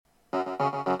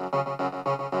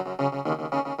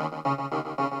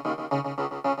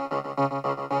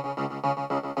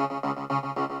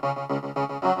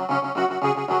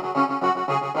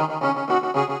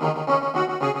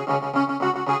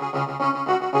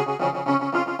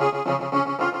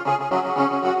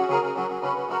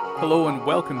Hello and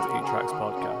welcome to 8 Tracks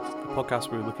Podcast, a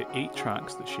podcast where we look at 8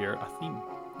 tracks that share a theme.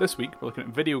 This week we're looking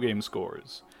at video game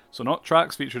scores. So not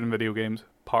tracks featured in video games,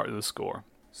 part of the score.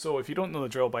 So if you don't know the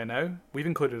drill by now, we've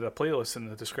included a playlist in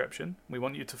the description. We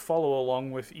want you to follow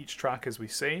along with each track as we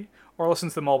say, or listen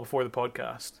to them all before the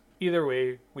podcast. Either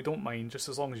way, we don't mind, just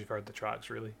as long as you've heard the tracks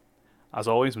really. As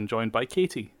always, I'm joined by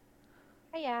Katie.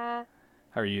 Hiya.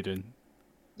 How are you doing?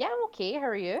 Yeah, I'm okay. How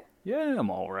are you? Yeah, I'm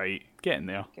alright. Getting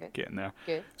there. Good. Getting there.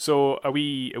 Good. So a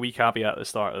wee caveat at the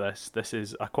start of this. This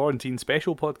is a quarantine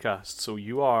special podcast, so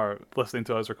you are listening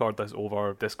to us record this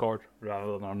over Discord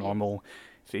rather than our normal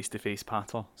face-to-face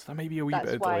patter. So there may be a wee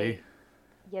bit of delay.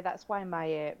 Yeah, that's why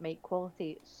my mic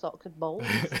quality sucks balls.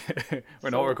 We're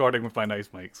not recording with my nice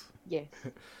mics. Yes.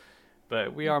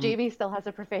 But we are... Jamie still has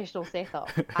a professional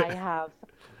setup. I have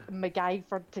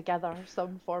MacGyvered together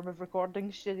some form of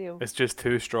recording studio. It's just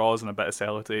 2 straws and a bit of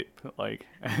sellotape. Like...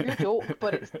 You joke,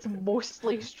 but it's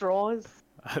mostly straws.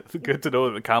 Good to know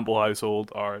that the Campbell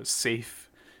household are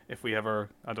safe if we ever,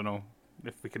 I don't know,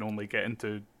 if we can only get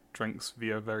into drinks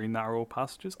via very narrow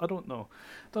passages. I don't know.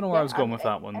 Don't know where I was going with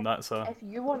that one. If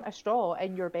you want a straw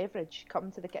in your beverage,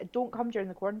 come to the don't come during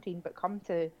the quarantine, but come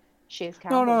to Shays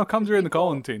Campbell. No, come during the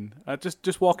quarantine.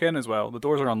 Just walk in as well. The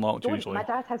doors are unlocked usually. My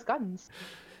dad has guns.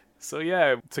 So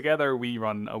yeah, together we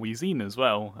run a wee zine as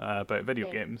well about video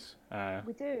games.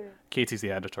 We do. Katie's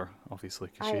the editor, obviously,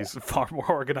 because she's far more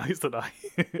organised than I.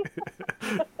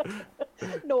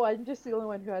 No, I'm just the only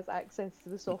one who has access to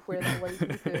the software that allows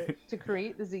me to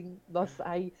create the zine. Thus,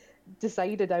 I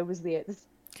decided I was the editor.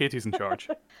 Katie's in charge.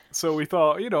 So we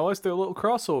thought, let's do a little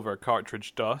crossover.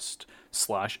 Cartridge Dust /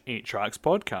 8 Tracks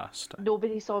Podcast.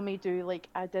 Nobody saw me do,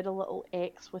 I did a little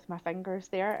X with my fingers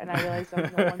there, and I realised I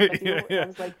was on one video, and I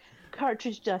was like,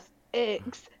 Cartridge Dust,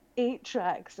 X, 8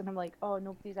 tracks, and I'm like, oh,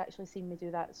 nobody's actually seen me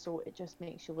do that, so it just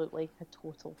makes you look like a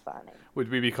total fanny. Would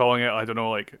we be calling it, I don't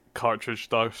know, Cartridge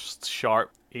Dust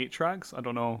Sharp 8 Tracks? I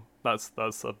don't know. That's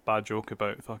a bad joke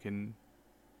about fucking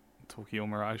Tokyo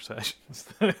Mirage Sessions.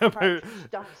 About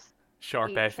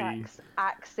Sharp FE.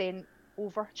 Accent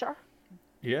Overture.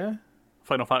 Yeah.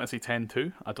 Final Fantasy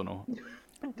X-2? I don't know.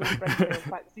 Don't bring Final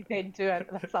Fantasy X to it,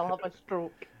 I'll have a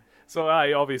stroke. So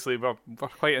obviously we're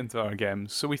quite into our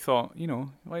games, so we thought,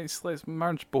 let's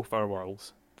merge both our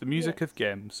worlds. The music of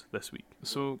games this week.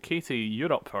 So Katie,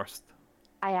 you're up first.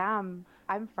 I am.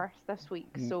 I'm first this week,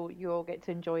 so you all get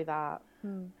to enjoy that.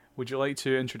 Would you like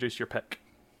to introduce your pick?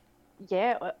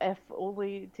 Yeah, if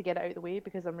only to get it out of the way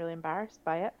because I'm really embarrassed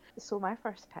by it. So my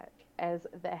first pick is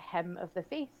the Hymn of the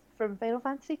Faith from Final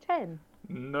Fantasy X.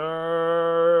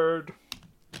 Nerd!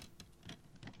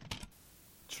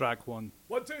 Track 1.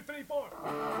 1, 2, 3, 4!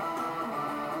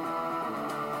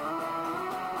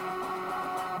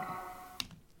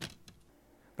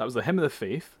 That was the Hymn of the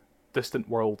Faith, Distant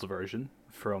Worlds version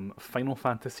from Final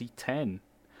Fantasy X.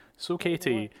 So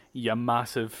Katie, you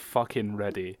massive fucking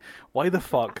ready. Why the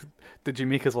fuck did you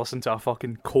make us listen to a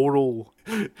fucking choral?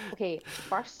 Okay,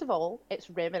 first of all, it's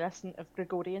reminiscent of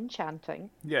Gregorian chanting.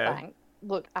 Yeah.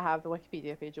 Look, I have the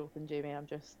Wikipedia page open, Jamie. I'm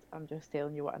just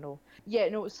telling you what I know. Yeah,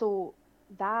 no, so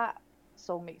that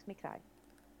song makes me cry.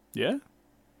 Yeah?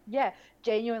 Yeah,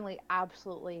 genuinely,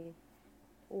 absolutely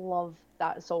love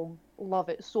that song. Love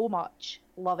it so much.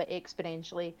 Love it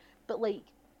exponentially. But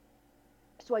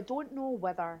so I don't know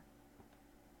whether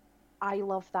I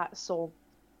love that song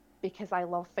because I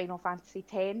love Final Fantasy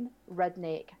X,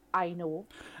 redneck, I know.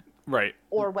 Right.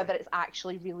 Or whether it's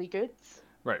actually really good.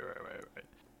 Right.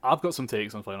 I've got some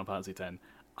takes on Final Fantasy X.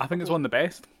 I think it's one of the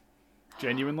best.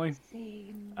 Genuinely.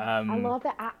 Same. I love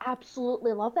it. I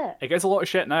absolutely love it. It gets a lot of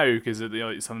shit now because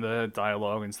some of the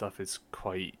dialogue and stuff is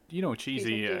quite,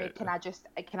 cheesy. Jamie,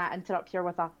 can I interrupt here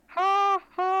with a ha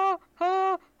ha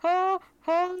ha ha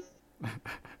ha?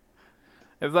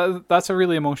 That's a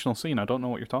really emotional scene. I don't know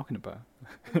what you're talking about.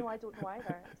 No, I don't know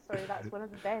either. Sorry, that's one of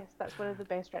the best. That's one of the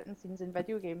best written scenes in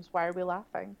video games. Why are we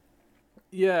laughing?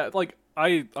 Yeah,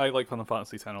 I like Final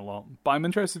Fantasy X a lot, but I'm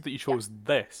interested that you chose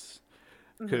this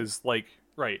because,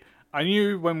 right, I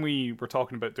knew when we were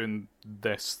talking about doing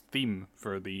this theme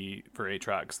for 8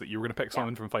 tracks that you were going to pick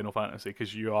something from Final Fantasy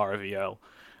because you are a VL,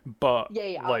 but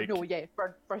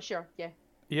for sure, yeah.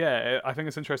 Yeah, I think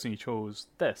it's interesting you chose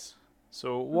this.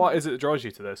 So what is it that draws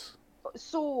you to this?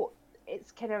 So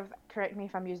it's kind of, correct me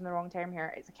if I'm using the wrong term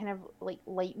here, it's a kind of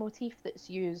leitmotif that's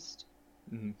used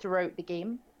throughout the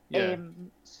game. Yeah.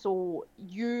 So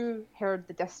you heard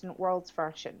the Distant Worlds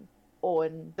version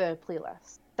on the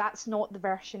playlist. That's not the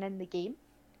version in the game.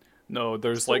 No,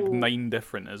 there's 9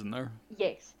 different, isn't there?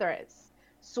 Yes, there is.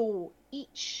 So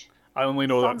each I only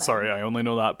know that. Sorry, I only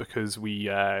know that because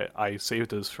I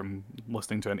saved us from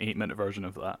listening to an 8-minute version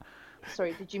of that.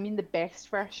 Sorry, did you mean the best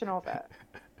version of it?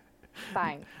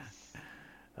 Thanks.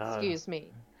 Excuse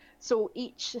me. So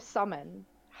each summon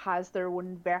has their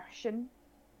own version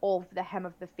of the Hymn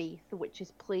of the Faith, which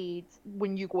is played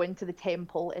when you go into the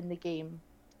temple in the game.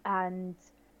 And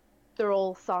they're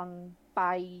all sung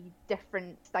by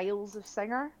different styles of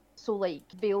singer. So, like,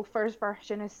 Valefar's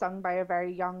version is sung by a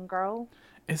very young girl.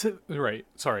 Is it right?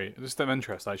 Sorry, just of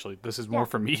interest. Actually, this is more Yeah.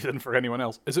 for me than for anyone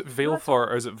else. Is it Valefar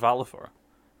or is it Valifar?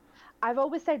 I've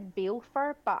always said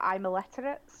Valefar, but I'm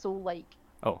illiterate, so like.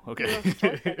 Oh, okay. Dealer's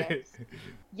choice, I guess.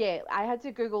 Yeah, I had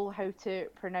to Google how to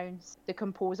pronounce the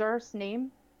composer's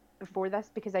name before this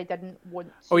because I didn't want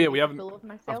to Oh yeah, we be haven't. full of I was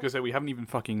myself. gonna say we haven't even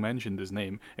fucking mentioned his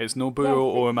name. It's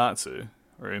Nobuo Yes, Uematsu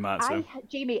or Uematsu.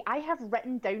 Jamie, I have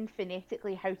written down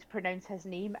phonetically how to pronounce his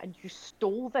name, and you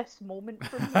stole this moment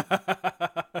from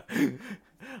me.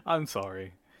 I'm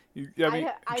sorry.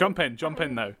 Jump in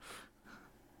now.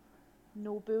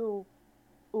 Nobuo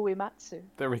Uematsu.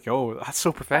 There we go. That's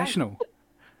so professional.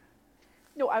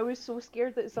 No, I was so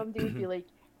scared that somebody would be like,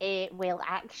 well,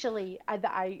 actually,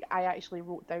 I actually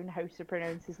wrote down how to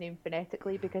pronounce his name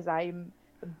phonetically because I'm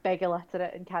big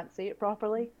illiterate and can't say it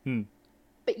properly.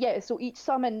 But yeah, so each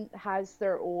summon has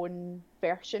their own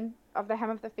version of the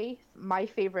Hymn of the Faith. My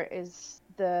favourite is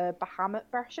the Bahamut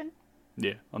version.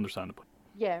 Yeah, understandable.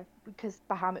 Yeah, because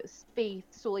Bahamut's faith,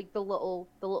 so like the little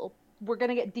we're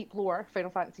gonna get deep lore Final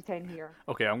Fantasy X here.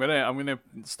 Okay, I'm gonna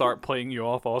start playing you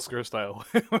off Oscar style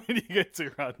when you get too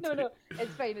ranty. No,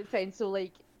 it's fine. So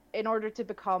like, in order to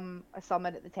become a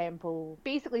summon at the temple,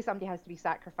 basically somebody has to be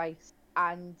sacrificed,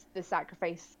 and the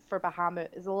sacrifice for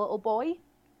Bahamut is a little boy.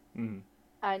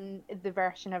 And the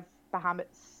version of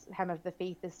Bahamut's Hymn of the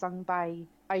Faith is sung by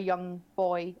a young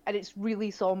boy, and it's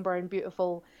really somber and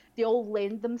beautiful. They all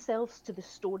lend themselves to the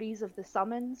stories of the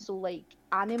summon, so like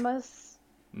Anima's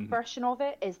version of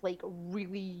it is like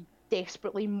really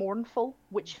desperately mournful,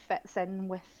 which fits in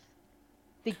with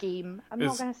the game. I'm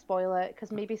not going to spoil it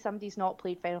because maybe somebody's not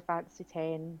played Final Fantasy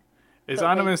X. Is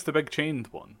Animus the big chained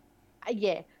one?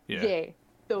 Yeah.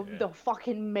 The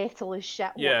fucking metal as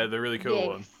shit one. Yeah, the really cool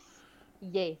one.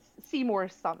 Yes,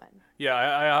 Seymour's summon. Yeah,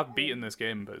 I have beaten this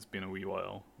game, but it's been a wee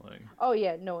while. Like. Oh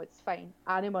yeah, no, it's fine.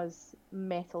 Anima's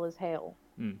metal as hell.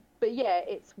 But yeah,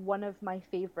 it's one of my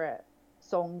favourite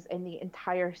songs in the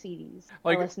entire series.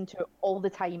 Like, I listen to it all the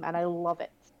time and I love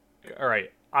it.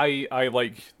 Alright, I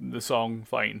like the song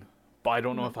fine, but I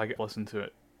don't know if I could listen to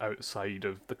it outside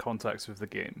of the context of the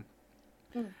game.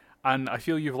 And I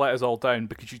feel you've let us all down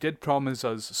because you did promise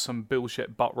us some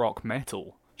bullshit butt rock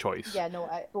metal choice. Yeah, no,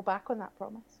 I go back on that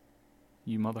promise.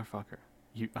 You motherfucker.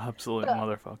 You absolute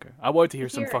motherfucker. I wanted to hear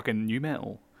some fucking new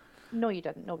metal. No, you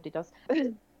didn't. Nobody does.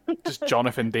 Just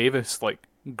Jonathan Davis, like,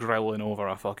 grilling over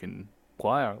a fucking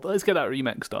choir. Let's get that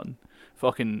remix done.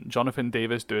 Fucking Jonathan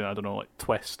Davis doing, I don't know, like,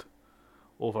 Twist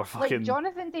over fucking... Like,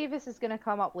 Jonathan Davis is going to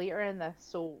come up later in this,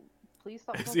 so please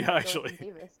stop talking about Jonathan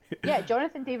Davis. Yeah,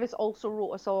 Jonathan Davis also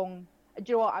wrote a song... Do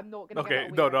you know what? I'm not going to Okay,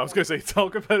 no, I was going to say,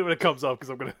 talk about it when it comes up, because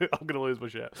I'm gonna lose my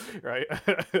shit, right?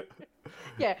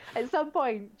 Yeah, at some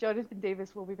point, Jonathan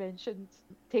Davis will be mentioned.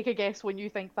 Take a guess when you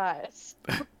think that is.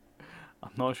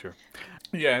 I'm not sure.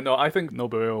 Yeah, no, I think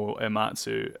Nobuo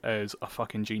Uematsu is a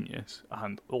fucking genius,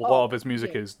 and a lot of his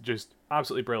music is just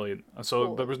absolutely brilliant.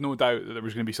 So there was no doubt that there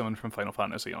was going to be someone from Final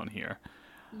Fantasy on here.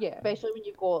 Yeah, especially when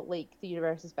you've got, like, the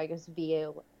universe's biggest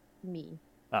VL, me,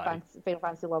 Final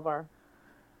Fantasy lover,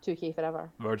 2K forever.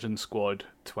 Virgin Squad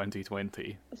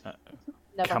 2020.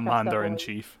 Never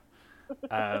Commander-in-Chief.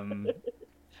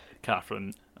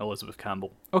 Catherine Elizabeth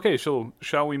Campbell. Okay, so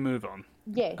shall we move on?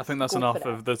 Yes. I think that's enough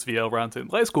of this VL ranting.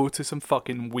 Let's go to some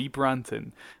fucking weeb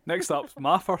ranting. Next up,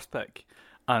 my first pick,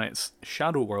 and it's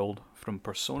Shadow World from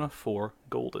Persona 4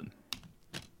 Golden.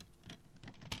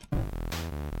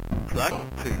 Track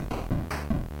 2.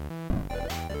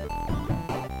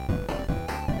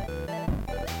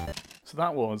 So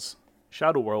that was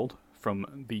Shadow World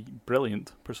from the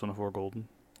brilliant Persona 4 Golden,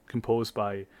 composed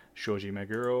by Shoji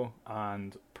Meguro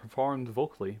and performed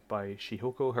vocally by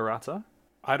Shihoko Hirata.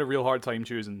 I had a real hard time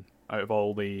choosing out of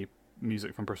all the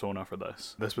music from Persona for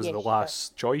this. This was the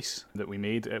last choice that we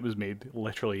made. It was made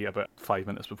literally about 5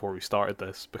 minutes before we started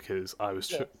this because I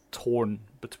was torn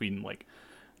between like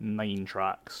 9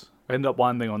 tracks. I ended up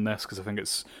landing on this because I think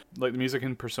it's like the music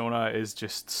in Persona is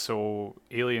just so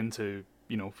alien to,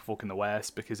 you know, folk in the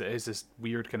West because it is this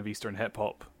weird kind of Eastern hip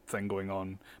hop thing going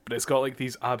on, but it's got like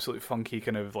these absolute funky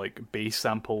kind of like bass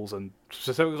samples, and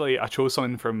specifically I chose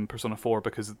something from Persona 4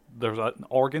 because there's an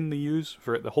organ they use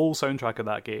for it, the whole soundtrack of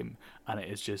that game, and it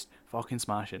is just fucking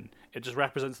smashing. It just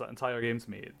represents that entire game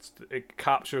to me. It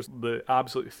captures the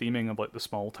absolute theming of like the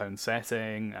small town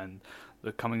setting and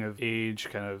the coming of age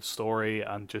kind of story,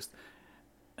 and just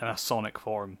in a sonic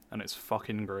form, and it's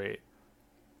fucking great.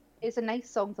 It's a nice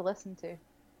song to listen to.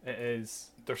 It is.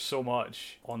 There's so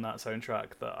much on that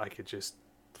soundtrack that I could just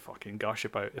fucking gush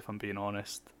about, if I'm being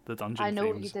honest. The dungeon I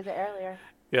know themes. you did it earlier.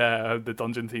 Yeah, the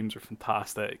dungeon themes are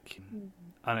fantastic. Mm.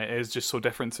 And it is just so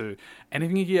different to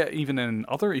anything you get even in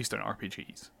other Eastern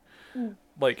RPGs. Mm.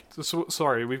 Like, so,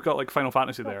 sorry, we've got like Final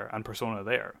Fantasy there and Persona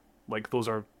there. Like, those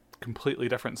are completely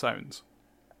different sounds.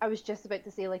 I was just about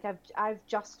to say, like, I've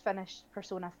just finished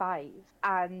Persona 5,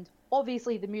 and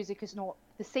obviously the music is not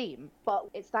the same, but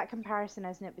it's that comparison,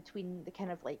 isn't it, between the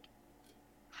kind of like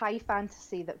high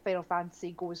fantasy that Final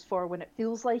Fantasy goes for when it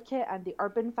feels like it, and the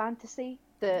urban fantasy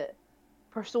that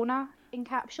Persona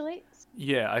encapsulates.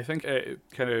 Yeah, I think it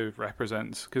kind of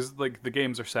represents, because like the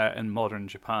games are set in modern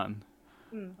Japan,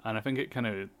 and I think it kind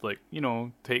of like, you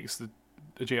know, takes the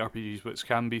JRPGs, which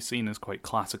can be seen as quite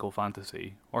classical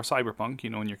fantasy or cyberpunk, you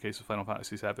know, in your case of Final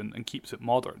Fantasy VII, and keeps it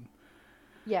modern.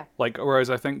 Yeah. Like, whereas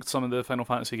I think some of the Final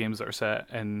Fantasy games that are set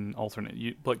in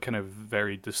alternate, like kind of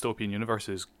very dystopian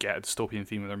universes, get a dystopian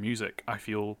theme with their music. I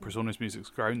feel Persona's music's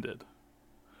grounded.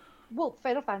 Well,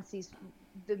 Final Fantasy's,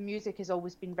 the music has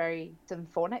always been very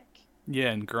symphonic.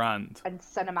 Yeah, and grand. And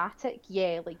cinematic.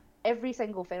 Yeah, like every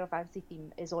single Final Fantasy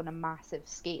theme is on a massive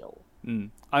scale.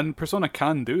 And Persona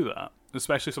can do that.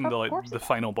 Especially some of the like course the it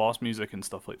final boss music and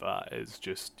stuff like that is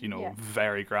just, you know, Yeah.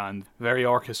 very grand, very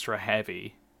orchestra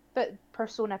heavy. But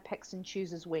Persona picks and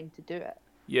chooses when to do it.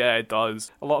 Yeah, it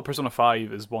does. A lot of Persona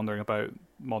 5 is wandering about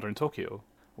modern Tokyo.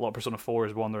 A lot of Persona 4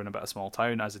 is wandering about a small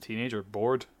town as a teenager,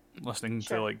 bored, listening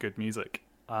Sure. to like good music.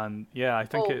 And yeah, I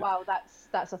think Wow,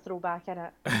 that's a throwback,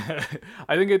 innit?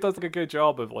 I think it does like a good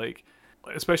job of like,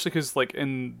 especially because like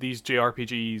in these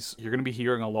JRPGs, you're going to be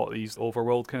hearing a lot of these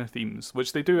overworld kind of themes,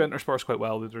 which they do intersperse quite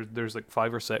well. There's like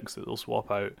 5 or 6 that they'll swap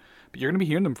out, but you're going to be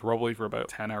hearing them probably for about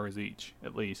 10 hours each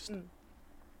at least.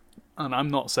 And I'm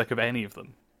not sick of any of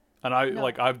them. And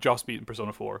I've just beaten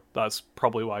Persona 4. That's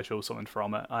probably why I chose something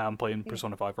from it. I am playing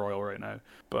Persona 5 Royal right now.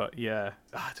 But yeah,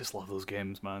 I just love those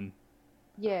games, man.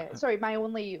 Yeah, sorry, my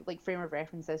only like frame of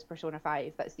reference is Persona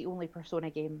 5. That's the only Persona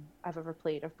game I've ever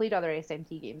played. I've played other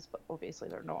SMT games, but obviously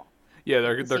they're not. Yeah,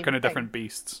 they're Same kind of thing. different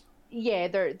beasts. Yeah,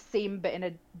 they're the same but in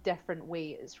a different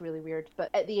way. It's really weird. But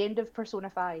at the end of Persona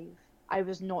 5, I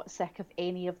was not sick of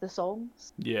any of the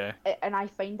songs. Yeah. And I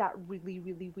find that really,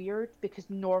 really weird because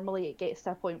normally it gets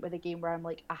to a point with a game where I'm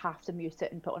like, I have to mute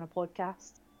it and put on a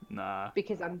podcast Nah,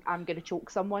 because I'm going to choke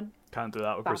someone. can't do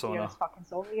that with Back to hear Persona. this fucking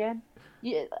song again.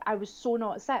 Yeah, I was so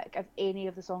not sick of any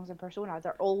of the songs in Persona.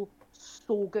 They're all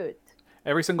so good.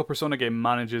 Every single Persona game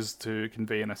manages to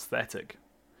convey an aesthetic.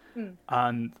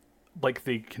 And like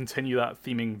they continue that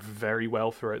theming very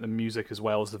well throughout the music as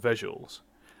well as the visuals.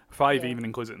 5 Yeah. even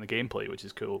includes it in the gameplay, which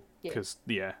is cool Yeah. because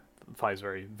 5 is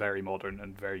very, very modern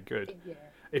and very good. Yeah,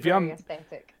 If you very haven't,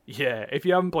 aesthetic. if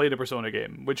you haven't played a Persona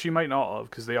game, which you might not have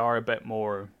because they are a bit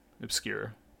more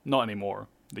obscure, not anymore.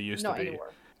 They used Not to be.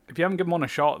 anymore. If you haven't given one a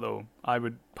shot, though, I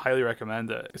would highly recommend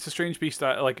it. It's a strange beast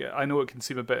that, like, I know it can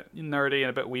seem a bit nerdy and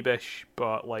a bit weebish,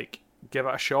 but like, give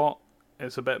it a shot.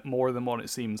 It's a bit more than what it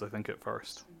seems, I think, at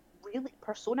first. Really,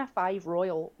 Persona 5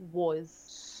 Royal was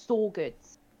so good.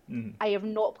 I have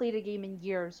not played a game in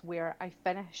years where I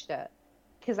finished it.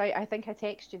 Because I think I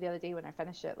texted you the other day when I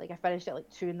finished it. Like, I finished it like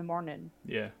 2 in the morning.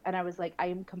 Yeah. And I was like, I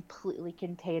am completely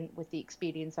content with the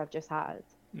experience I've just had.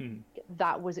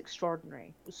 That was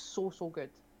extraordinary. It was so, so good.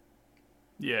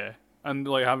 Yeah. And,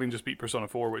 like, having just beat Persona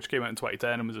 4, which came out in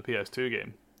 2010 and was a PS2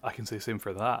 game, I can say the same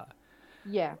for that.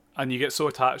 Yeah. And you get so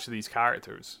attached to these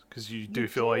characters because you do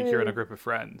feel like you're in a group of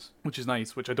friends, which is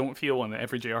nice, which I don't feel in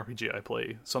every JRPG I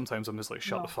play. Sometimes I'm just like,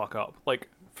 shut the fuck up. Like,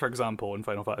 for example, in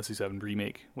Final Fantasy VII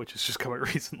Remake, which has just come out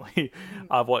recently,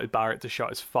 I've wanted Barrett to shut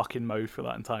his fucking mouth for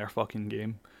that entire fucking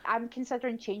game. I'm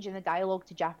considering changing the dialogue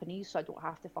to Japanese so I don't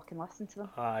have to fucking listen to them.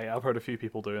 I've heard a few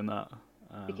people doing that.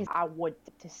 Because I want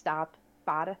to stab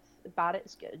Barrett.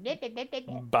 Barrett's good.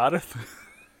 Barrett?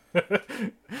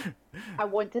 I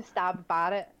want to stab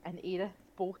Barrett and Aerith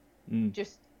both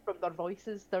just from their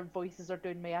voices. Their voices are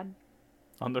doing me in.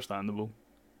 Understandable.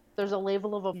 There's a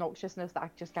level of obnoxiousness that I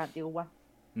just can't deal with.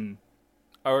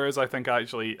 Whereas I think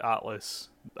actually Atlas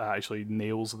actually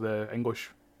nails the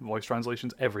English voice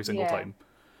translations every single time.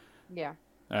 Yeah.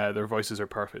 Their voices are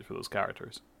perfect for those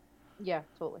characters. Yeah,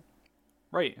 totally.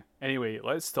 Right. Anyway,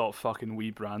 let's stop fucking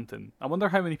weeb ranting. I wonder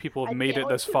how many people have made it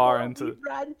this far into.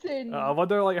 Ranting. I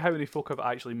wonder like how many folk have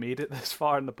actually made it this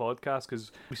far in the podcast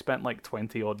because we spent like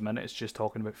 20 odd minutes just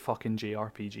talking about fucking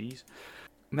JRPGs.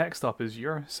 Next up is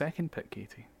your second pick,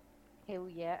 Katie. Hell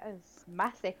yeah, it is.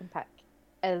 My second pick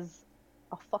is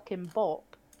a fucking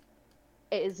bop.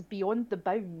 It is Beyond the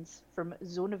Bounds from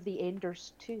Zone of the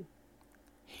Enders 2.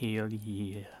 Hell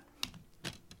yeah.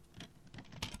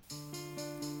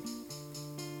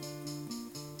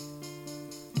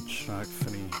 Track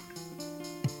 3.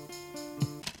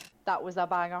 That was a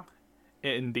banger.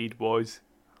 It indeed was.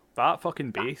 That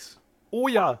fucking bass. Oh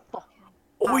yeah.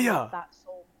 Oh I yeah. love that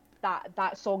song.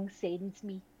 That song sends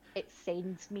me. It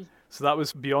sends me. So that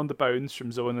was Beyond the Bounds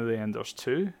from Zone of the Enders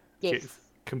 2. Yes.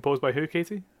 Composed by who,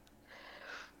 Katie?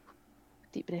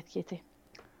 Deep breath, Katie.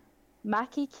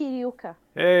 Maki Kirioka.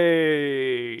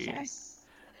 Hey! Yes.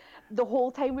 The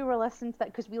whole time we were listening to that,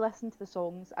 because we listened to the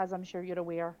songs, as I'm sure you're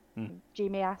aware,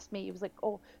 Jamie asked me, he was like,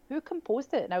 oh, who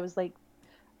composed it? And I was like,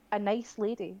 a nice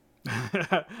lady.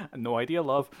 No idea,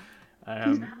 love.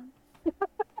 I'm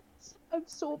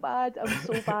so bad. I'm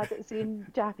so bad at saying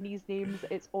Japanese names.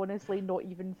 It's honestly not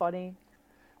even funny.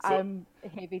 So- I'm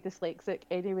heavy dyslexic.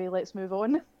 Anyway, let's move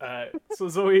on. So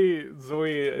Zoe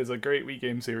is a great Wii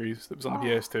game series that was on the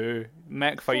PS2.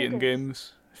 Mech fighting good.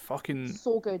 games. Fucking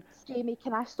So good. Jamie,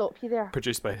 can I stop you there?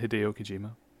 produced by Hideo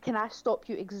Kojima. Can I stop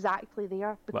you exactly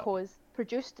there? Because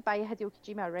produced by Hideo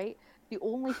Kojima, right? The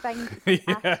only thing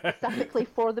asked specifically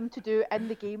for them to do in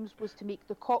the games was to make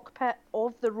the cockpit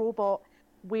of the robot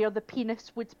where the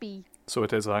penis would be. So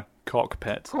it is a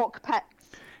cockpit.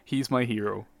 Cockpits. He's my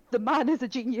hero. The man is a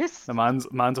genius. The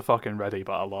man's a fucking ready,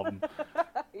 but I love him.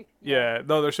 Yeah,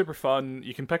 no, they're super fun.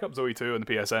 You can pick up Zoe 2 on the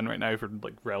PSN right now for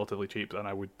like relatively cheap, and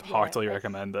I would heartily it's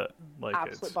recommend it. Like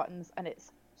Absolute it's buttons, and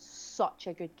it's such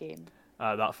a good game.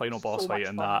 that final boss So fight much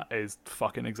and fun. that is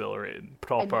fucking exhilarating. And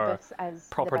Proper this is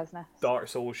proper the business. Dark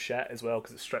Souls shit as well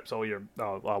because it strips all your.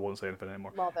 Oh, I won't say anything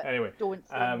anymore. Love it. Anyway, Don't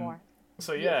say anymore.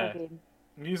 so Beautiful yeah, game.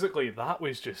 musically that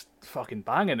was just fucking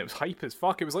banging. It was hype as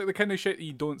fuck. It was like the kind of shit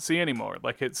you don't see anymore.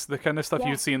 Like it's the kind of stuff Yeah.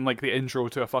 you'd see in like the intro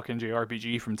to a fucking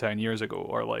JRPG from 10 years ago,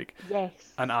 or like Yes.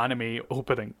 an anime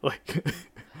opening. Like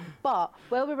But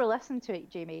while we were listening to it,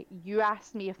 Jamie, you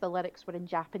asked me if the lyrics were in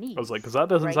Japanese. I was like, because that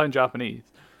doesn't right? sound Japanese.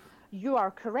 You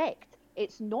are correct.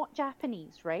 It's not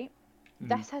Japanese, right?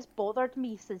 This has bothered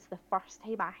me since the first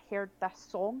time I heard this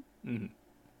song.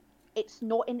 It's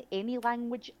not in any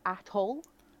language at all.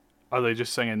 Are they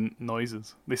just singing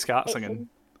noises? They scat It's singing. in,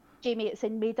 Jamie, it's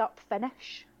in made up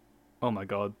Finnish. Oh my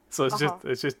god! So it's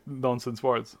it's just nonsense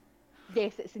words.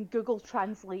 Yes, it's in Google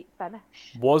Translate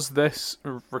Finnish. Was this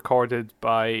recorded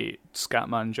by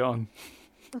Scatman John?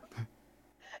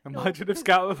 Imagine if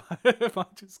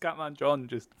Scatman John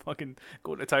just fucking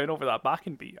go to town over that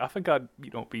backing beat. I think I'd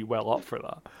be well up for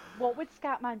that. What would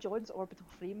Scatman John's orbital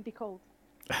frame be called?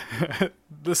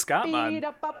 The Scatman.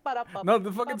 No,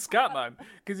 the fucking Scatman.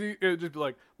 Because it would just be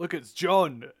like, look, it's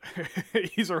John.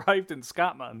 He's arrived in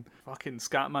Scatman. Fucking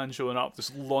Scatman showing up,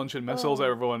 just launching missiles at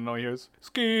everyone. And he hears,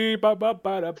 ski ba ba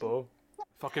ba da bo.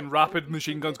 Fucking rapid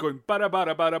machine guns going, ba da ba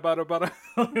da ba da ba da ba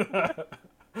da.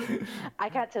 I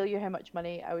can't tell you how much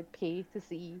money I would pay to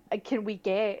see. And can we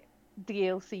get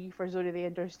DLC for Zone of the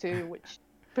Enders 2, which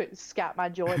puts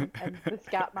Scatman John in the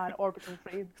Scatman orbital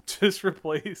frame? Just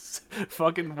replace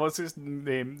fucking, what's his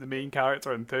name? The main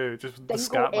character in 2. Just the Dingo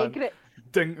Scatman.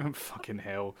 Egret. Fucking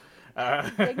hell.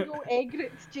 Dingo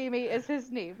Egret, Jamie, is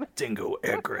his name. Dingo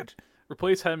Egret.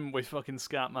 Replace him with fucking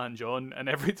Scatman John, and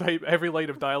every line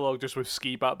of dialogue just with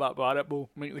ski bat bat bat will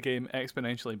make the game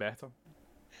exponentially better.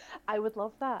 I would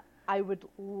love that. I would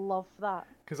love that.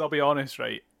 Because I'll be honest,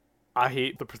 right? I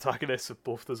hate the protagonists of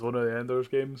both the Zone of the Enders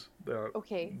games.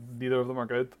 Okay. Neither of them are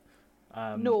good.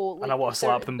 No, and I want to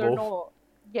slap them they're both. Not,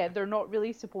 yeah, they're not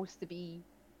really supposed to be.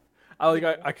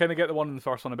 I kind of get the one in the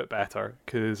first one a bit better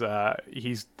because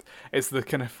it's the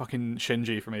kind of fucking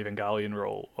Shinji from Evangelion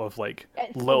role of like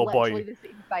It's little literally boy. the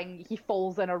same thing. He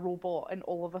falls in a robot, and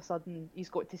all of a sudden he's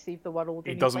got to save the world.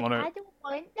 He And doesn't he's like, wanna- I don't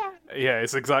want that. Yeah,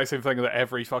 it's the exact same thing that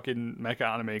every fucking mecha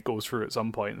anime goes through at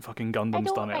some point. And fucking Gundam's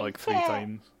don't done it like like 3 it.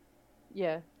 times.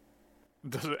 Yeah.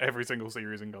 Does it every single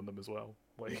series in Gundam as well.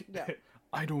 Like, Yeah.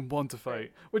 I don't want to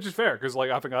fight, which is fair because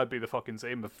like I think I'd be the fucking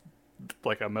same if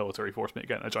like a military forced me to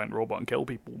get in a giant robot and kill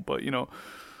people. But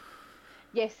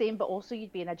Yeah, same. But also,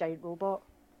 you'd be in a giant robot,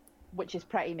 which is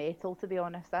pretty metal, to be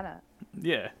honest, isn't it?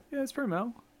 yeah, it's pretty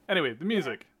well. Anyway, the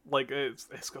music, like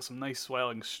it's got some nice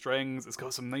swelling strings. It's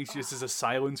got some nice uses of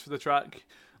silence for the track.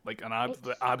 Like It's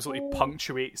that absolutely so-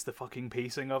 punctuates the fucking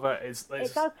pacing of it. It's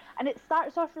It does, and it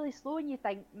starts off really slow, and you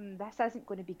think, this isn't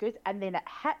going to be good, and then it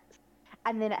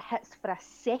hits, for a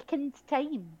second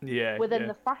time yeah, within yeah.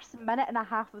 the first minute and a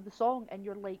half of the song, and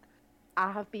you're like,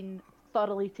 I have been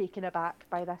thoroughly taken aback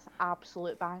by this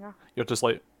absolute banger. You're just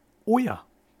like, oh yeah.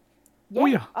 Oh,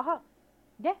 yeah. Uh-huh.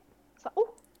 Yeah. It's like,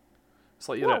 oh, It's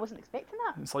like no, you're I at, wasn't expecting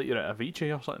that. it's like you're at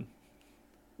Avicii or something.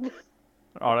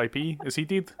 R.I.P. Is he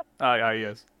dead? Aye, he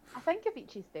is. I think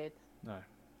Avicii's dead. No.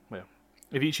 Well,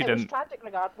 Avicii It was didn't. tragic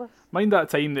regardless. Mind that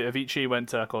time that Avicii went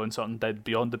to a concert and did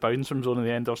Beyond the Bounds from Zone of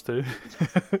the Enders too?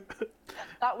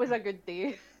 That was a good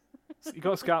day. You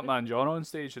got Scatman John on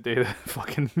stage to do the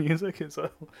fucking music as well,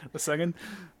 the singing.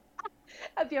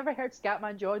 Have you ever heard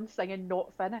Scatman John singing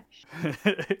Not Finished?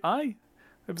 Aye.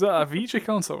 It was at a Avicii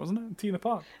concert, wasn't it? In Tina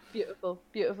Park. Beautiful,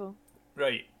 beautiful.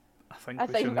 Right. I I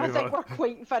think think we're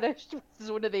quite finished with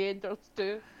Zone of the Enders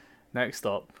too. Next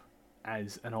up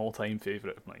is an all-time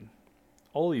favourite of mine.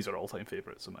 All these are all-time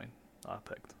favourites of mine that I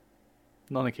picked.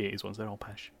 None of Katie's ones, they're all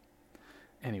pish.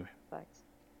 Anyway, Thanks.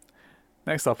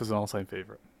 next up is an all-time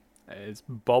favourite. It is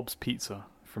Bob's Pizza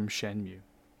from Shenmue.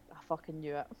 I fucking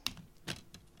knew it.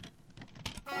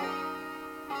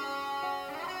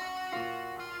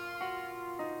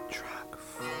 Track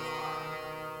 4.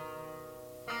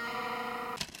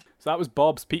 So that was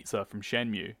Bob's Pizza from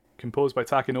Shenmue, composed by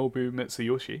Takenobu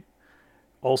Mitsuyoshi,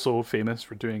 also famous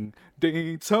for doing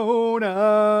Daytona,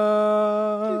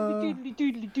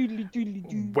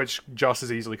 which just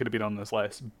as easily could have been on this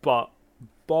list, but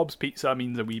Bob's Pizza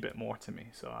means a wee bit more to me,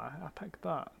 so I picked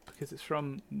that because it's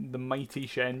from the mighty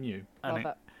Shenmue. And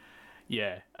Love it.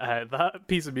 yeah, that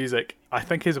piece of music I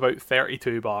think is about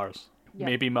 32 bars, Yeah.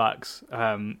 maybe max,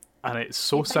 and it's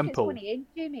so You think simple. It's going to end,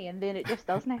 Jamie, and then it just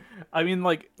doesn't. I mean,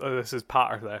 like, this is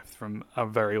patter theft from a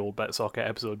very old BitSocket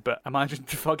episode, but imagine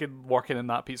fucking working in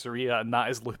that pizzeria and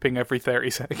that is looping every 30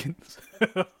 seconds.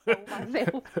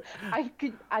 Myself, I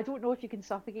don't know if you can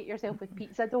suffocate yourself with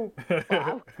pizza dough,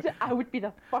 but I would be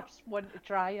the first one to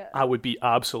try it. I would be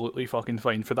absolutely fucking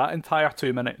fine. For that entire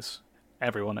 2 minutes,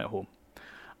 everyone at home,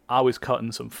 I was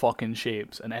cutting some fucking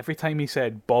shapes, and every time he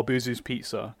said Bob Uzu's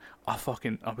Pizza, I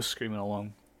was screaming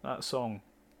along. That song.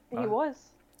 He was.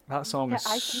 That song Yeah, is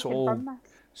I can confirm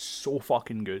this. so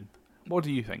fucking good. What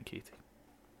do you think, Katie?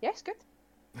 Yes, good.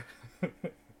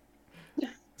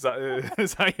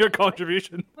 Is that your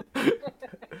contribution?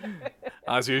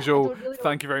 As usual, don't really know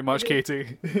thank you very much, what to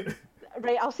Katie.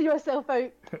 Right, I'll see myself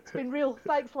out. It's been real.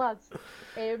 Thanks, lads.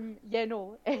 Yeah,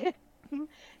 no.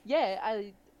 Yeah,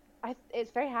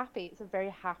 it's very happy. It's a very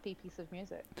happy piece of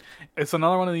music. It's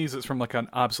another one of these that's from like an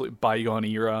absolute bygone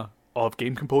era of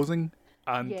game composing.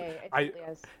 And Yeah, it really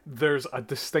is. there's a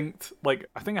distinct, like,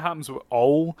 I think it happens with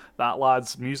all that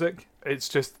lad's music. It's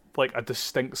just like a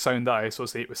distinct sound that I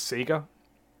associate with Sega.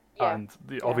 Yeah, And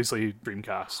obviously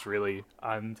Dreamcast, really.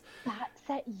 And That's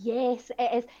it. Yes,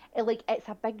 it is. It's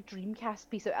a big Dreamcast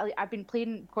piece. I've been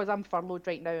playing because I'm furloughed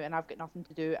right now and I've got nothing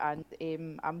to do, and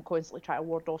I'm constantly trying to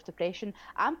ward off depression.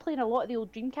 I'm playing a lot of the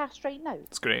old Dreamcast right now.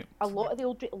 it's great. A lot of the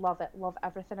old love it, love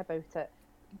everything about it.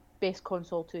 Best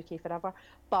console 2K forever,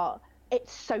 but it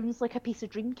sounds like a piece of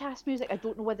Dreamcast music. I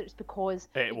don't know whether it's because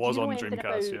It was do you know on anything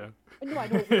Dreamcast, about... No, I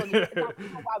know it was on That's not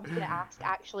what I was going to ask.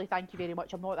 Actually, thank you very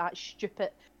much. I'm not that stupid.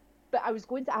 But I was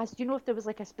going to ask, do you know if there was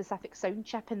like a specific sound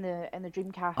chip in the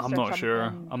Dreamcast? I'm or not sure.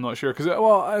 something? I'm not sure because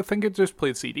I think it just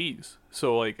played CDs,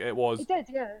 so like it was. It did,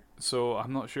 yeah. So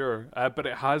I'm not sure, but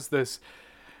it has this.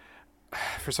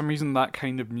 For some reason, that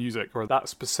kind of music or that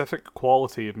specific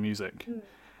quality of music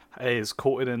is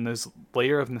coated in this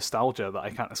layer of nostalgia that I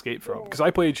can't escape from. Because I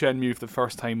played Shenmue for the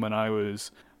first time when I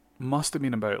must have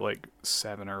been about like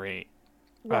 7 or 8,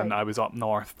 Right. and I was up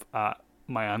north at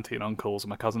my auntie and uncle's, and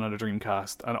my cousin had a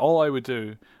Dreamcast, and all I would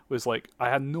do was like, I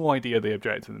had no idea the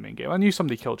objective of the main game. I knew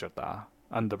somebody killed your dad,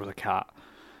 and there was a cat,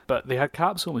 but they had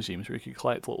capsule machines where you could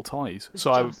collect little toys.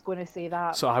 So I was going to say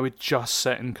that. I would just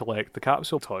sit and collect the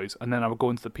capsule toys, and then I would go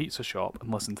into the pizza shop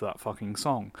and listen to that fucking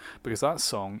song, because that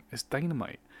song is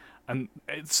dynamite. And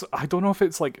I don't know if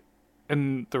it's like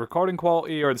in the recording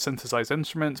quality or the synthesized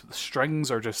instruments, but the strings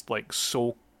are just like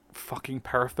so fucking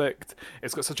perfect.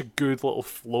 It's got such a good little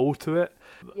flow to it.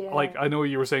 Yeah. Like, I know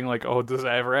you were saying like, oh, does it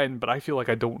ever end? But I feel like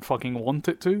I don't fucking want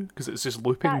it to, because it's just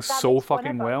looping That so makes fun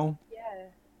fucking of us. well. Yeah.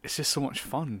 It's just so much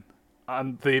fun.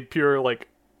 And the pure like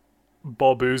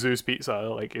Bob Uzu's Pizza,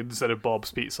 like instead of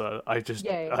Bob's Pizza, I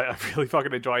really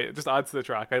fucking enjoy it. It just adds to the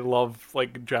track. I love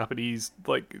like Japanese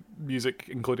like music,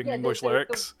 including Yeah, English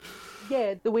lyrics.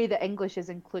 Yeah, the way that English is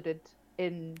included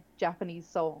in Japanese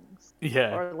songs.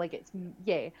 Yeah. Or like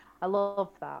I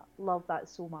love that. Love that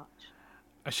so much.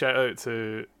 A shout out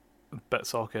to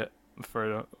BitSocket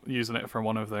for using it for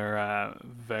one of their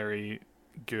very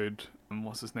good,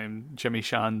 what's his name, Jimmy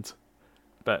Shand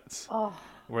bits. Oh,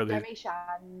 where they, Jimmy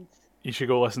Shand. you should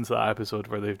go listen to that episode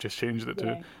where they've just changed it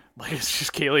to, like, it's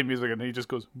just Kaylee music and he just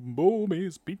goes,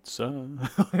 Bobby's Pizza.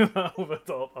 Over the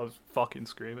top. I was fucking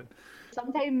screaming.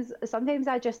 Sometimes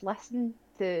I just listen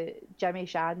to Jimmy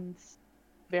Shand's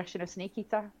version of Snake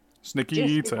Eater. Snake Just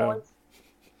Eater. because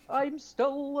I'm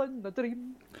still in a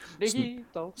dream. Sneaky,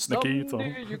 Sneaky.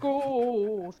 someday you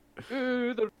go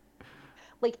through the...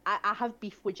 Like, I have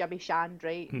beef with Jimmy Shand,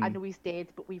 right? I know he's dead,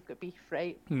 but we've got beef,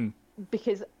 right?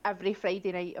 Because every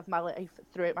Friday night of my life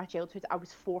throughout my childhood, I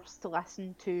was forced to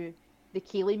listen to the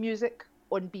Ceilidh music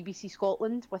on BBC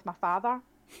Scotland with my father,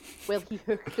 while he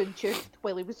hooked and chooked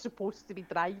while he was supposed to be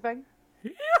driving.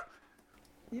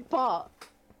 But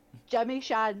Jimmy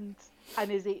Shand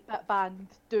and his 8-bit band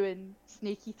doing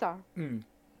Snake Eater.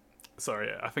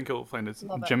 Sorry, I think I'll find it's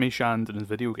Love it. Jimmy Shand and his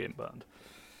video game band.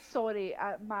 Sorry,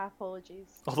 my apologies.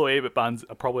 Although 8-bit band's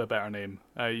probably a better name.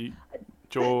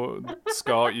 Joe,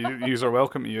 Scott, you are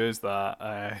welcome to use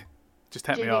that. Just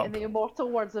hit me Jamie, up. in the immortal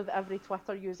words of every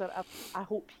Twitter user, I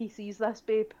hope he sees this,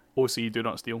 babe. OC, do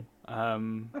not steal.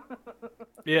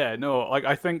 Yeah, no, like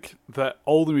I think that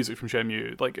all the music from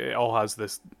Shenmue, like it all has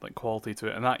this like quality to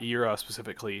it, and that era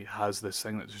specifically has this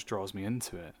thing that just draws me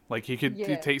into it. Like you could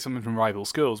take something from Rival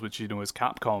Schools, which you know is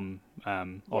Capcom,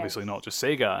 obviously Yes. not just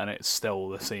Sega, and it's still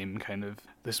the same kind of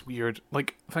this weird.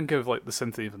 Like think of like the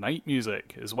Symphony of the Night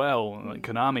music as well, like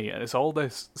Konami, and it's all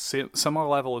this similar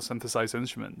level of synthesized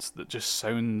instruments that just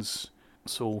sounds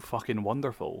so fucking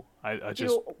wonderful. I just.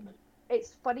 You know,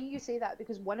 it's funny you say that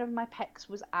because one of my picks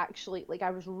was actually, like,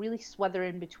 I was really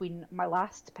slithering between my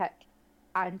last pick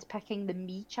and picking the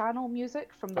Me channel music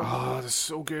from the Oh, that's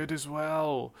so good as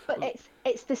well. But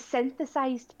it's the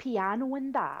synthesized piano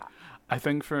in that. I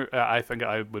think I think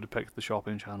I would have picked the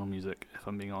shopping channel music if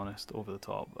I'm being honest, over the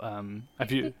top.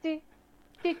 Have you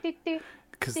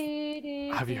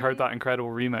heard that incredible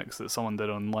remix that someone did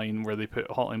online where they put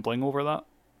Hotline Bling over that?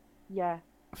 Yeah,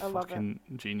 I love it. Fucking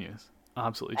genius.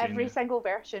 Absolutely Every genius. single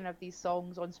version of these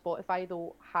songs on Spotify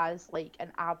though has like an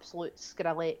absolute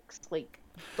Skrillex like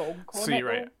donk on See, it.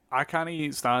 right, I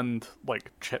can't stand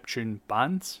like chiptune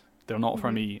bands. They're not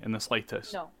for me in the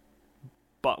slightest. No.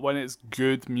 But when it's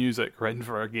good music written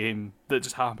for a game that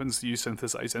just happens to use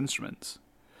synthesized instruments,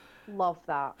 Love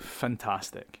that.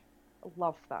 fantastic.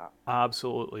 Love that.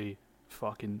 Absolutely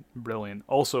fucking brilliant.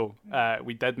 Also,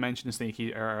 we did mention Snake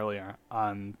Eater earlier,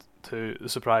 and to the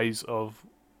surprise of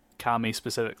Kami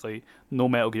specifically, no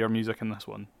Metal Gear music in this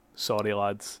one. Sorry,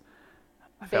 lads.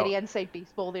 Very inside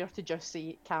baseball there to just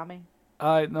say Cammy.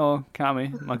 No,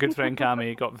 Kami, my good friend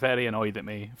Kami, got very annoyed at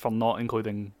me for not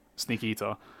including Snake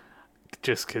Eater,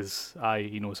 just because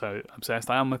he knows how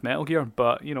obsessed I am with Metal Gear,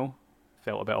 but, you know,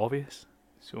 felt a bit obvious,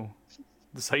 so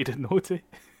decided no to.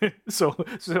 so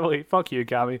like, fuck you,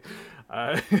 Kami.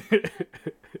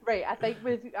 Right, I think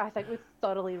we've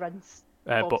thoroughly rinsed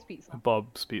Bob's Pizza.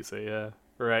 Bob's Pizza, yeah.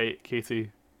 Right,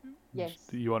 Katie, Yes.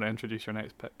 do you want to introduce your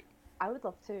next pick? I would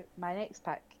love to. My next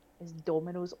pick is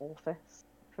Domino's Office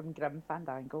from Grim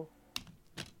Fandango.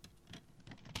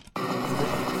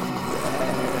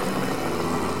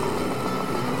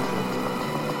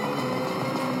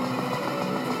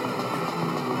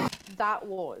 That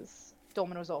was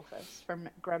Domino's Office from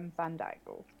Grim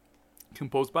Fandango.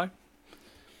 Composed by?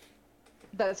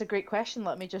 That's a great question.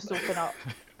 Let me just open up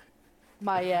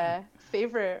my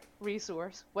favourite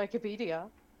resource, Wikipedia.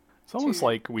 It's almost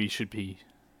like we should be,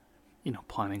 you know,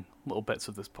 planning little bits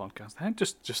of this podcast.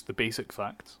 Just the basic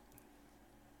facts.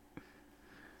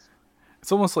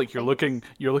 It's almost like you're looking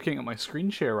at my screen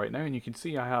share right now, and you can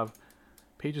see I have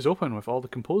pages open with all the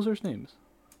composers' names.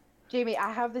 Jamie,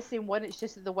 I have the same one. It's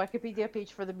just that the Wikipedia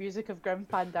page for the music of Grim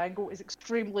Fandango is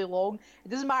extremely long. It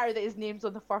doesn't matter that his name's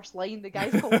on the first line. The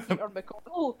guy's called Peter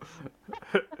McConnell.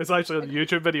 It's actually a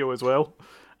YouTube video as well.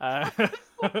 So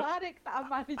panicked that I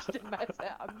managed to miss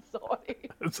it. I'm sorry.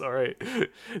 It's alright. Do you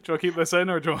want to keep this in,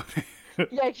 or do you want me...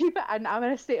 Yeah, keep it in. I'm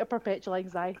in a state of perpetual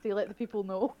anxiety. Let the people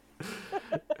know.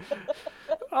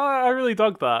 I really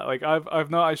dug that. Like, I've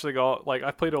not actually got... Like,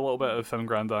 I've played a little bit of Film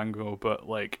Grandango, but,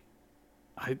 like...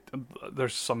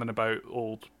 there's something about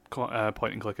old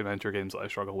point-and-click adventure games that I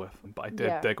struggle with, but I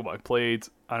did dig what I played,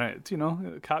 and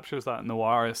it captures that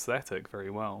noir aesthetic very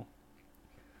well.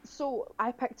 So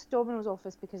I picked Domino's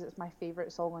Office because it's my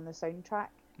favourite song on the soundtrack.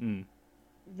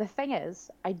 The thing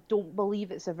is, I don't believe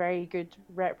it's a very good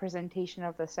representation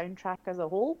of the soundtrack as a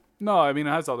whole. No, I mean,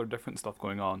 it has other different stuff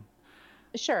going on.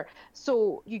 Sure.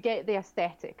 So you get the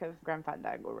aesthetic of Grim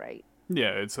Fandango, right?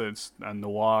 Yeah, it's a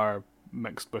noir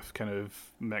mixed with kind of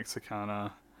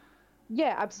Mexicana.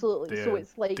 Yeah, absolutely. So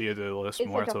it's like Dia de los it's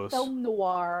Muertos. like a film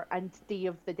noir and Day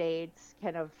of the Dead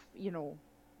kind of,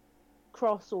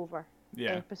 crossover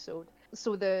episode.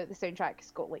 So the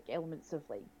soundtrack's got like elements of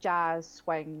like jazz,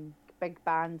 swing, big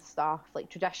band stuff, like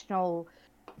traditional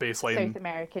bassline, South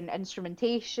American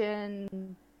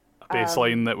instrumentation. A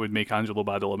bassline that would make Angelo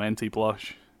Badalamenti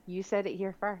blush. You said it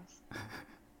here first.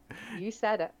 You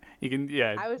said it. You can,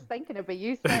 yeah. I was thinking it, but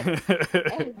you said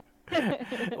it.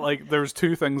 Like, there's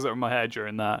two things that were in my head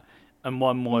during that, and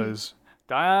one was,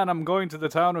 Diane, I'm going to the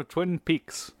town of Twin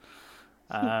Peaks.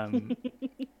 And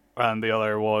the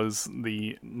other was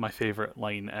my favourite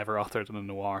line ever uttered in a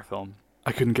noir film.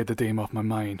 I couldn't get the dame off my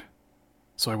mind,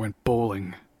 so I went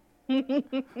bowling.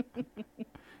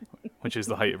 Which is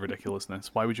the height of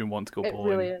ridiculousness. Why would you want to go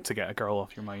bowling really to get a girl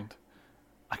off your mind?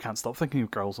 I can't stop thinking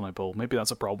of girls when I bowl. Maybe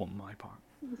that's a problem on my part.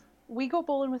 We go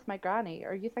bowling with my granny.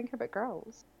 Are you thinking about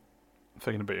girls? I'm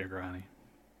thinking about your granny.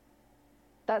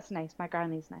 That's nice. My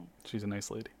granny's nice. She's a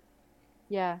nice lady.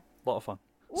 Yeah. A lot of fun.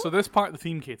 So this part of the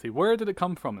theme, Katie, where did it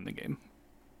come from in the game?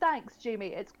 Thanks,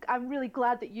 Jamie. I'm really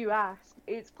glad that you asked.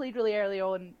 It's played really early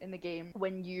on in the game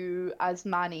when you, as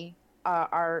Manny,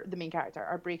 are the main character,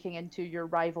 are breaking into your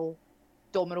rival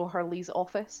Domino Hurley's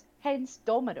office. Hence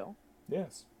Domino.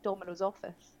 Yes. Domino's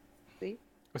office. See?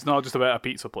 It's not just about a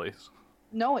pizza place.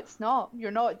 No, it's not.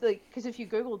 You're not, like, because if you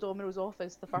Google Domino's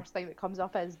office, the first thing that comes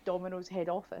up is Domino's head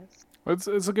office.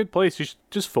 It's a good place. You should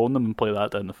just phone them and play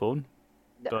that down the phone.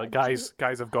 But guys,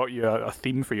 I've got you a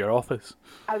theme for your office.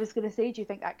 I was going to say, do you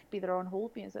think that could be their on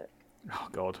hold music? Oh,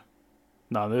 God.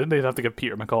 No, they'd have to give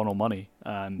Peter McConnell money,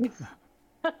 and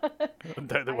I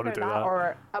doubt they want to do that.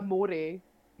 Or Amore.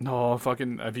 No,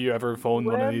 fucking, have you ever phoned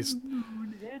one of these?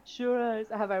 It sure is.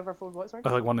 Have I ever phoned what, sorry?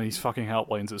 Like one of these fucking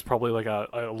helplines. It's probably like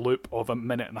a loop of a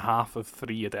minute and a half of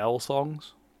 3 Adele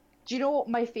songs. Do you know what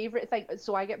my favourite thing?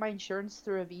 So I get my insurance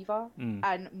through Aviva,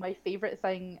 and my favourite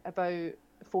thing about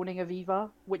phoning Aviva,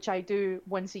 which I do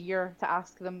once a year to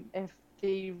ask them if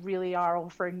they really are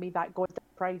offering me that goddamn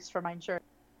price for my insurance,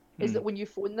 is that when you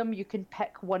phone them, you can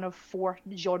pick one of 4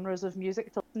 genres of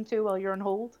music to listen to while you're on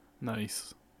hold.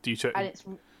 Nice. Do you check? And it's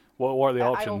what are the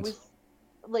options? I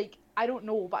always, I don't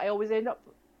know, but I always end up.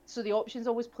 So the options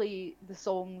always play the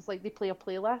songs, like they play a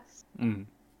playlist, and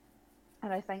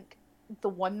I think the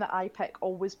one that I pick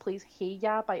always plays "Hey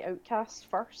Ya" by Outkast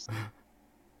first.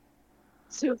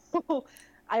 So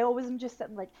I always am just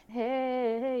sitting like,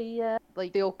 "Hey Ya,"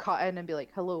 like they'll cut in and be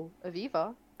like, "Hello,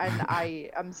 Aviva," and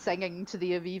I am singing to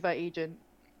the Aviva agent,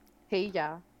 "Hey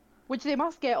Ya," which they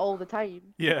must get all the time.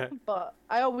 Yeah. But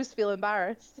I always feel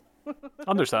embarrassed.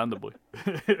 Understandably.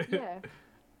 Yeah.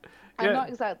 I'm not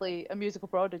exactly a musical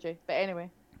prodigy, but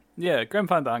anyway. Yeah, Grim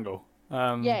Fandango.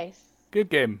 Yes. Good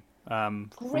game.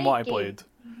 From what I played.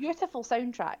 Beautiful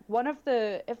soundtrack. One of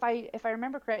the, if I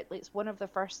remember correctly, it's one of the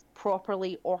first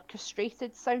properly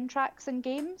orchestrated soundtracks in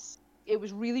games. It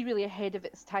was really, really ahead of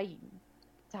its time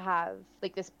to have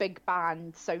like this big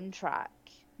band soundtrack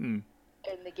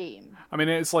in the game. I mean,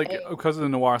 it's like, because of the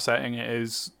noir setting, it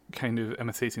is kind of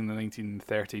imitating the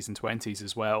 1930s and 20s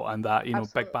as well, and that,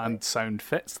 Absolutely. big band sound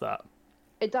fits that.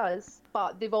 It does,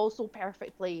 but they've also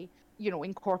perfectly,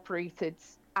 incorporated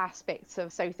aspects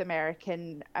of South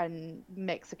American and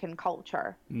Mexican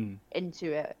culture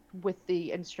into it with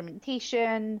the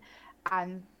instrumentation,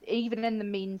 and even in the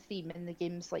main theme, in the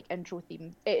game's like intro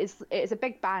theme, it is a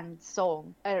big band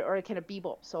song or a kind of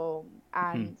bebop song,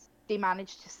 and they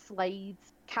managed to slide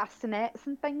castanets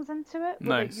and things into it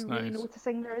without you really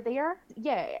noticing they're there.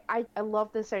 Yeah, I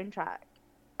love the soundtrack.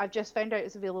 I've just found out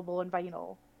it's available on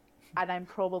vinyl, and I'm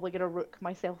probably gonna rook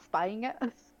myself buying it.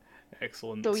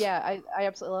 Excellent. So yeah, I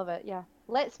absolutely love it. Yeah,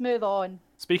 let's move on.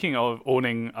 Speaking of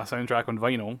owning a soundtrack on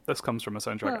vinyl, this comes from a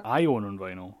soundtrack I own on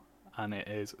vinyl, and it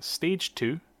is Stage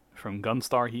 2 from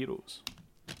Gunstar Heroes.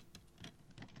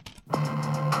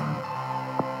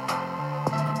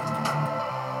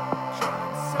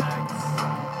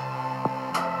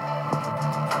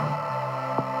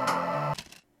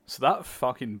 So that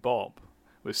fucking bop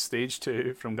was Stage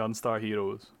 2 from Gunstar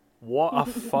Heroes. What a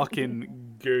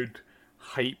fucking good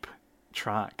hype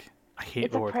track. I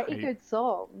hate the word hype. It's a pretty good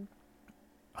song.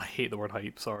 I hate the word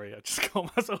hype, sorry. I just call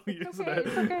myself using it.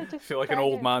 It's okay, I feel like an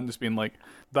old man just being like,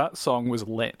 that song was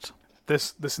lit.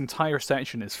 This entire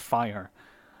section is fire.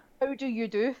 How do you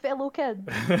do, fellow kid?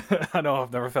 I know,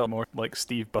 I've never felt more like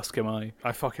Steve Buscemi.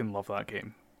 I fucking love that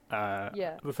game.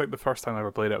 Yeah. I think the first time I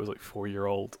ever played it, I was like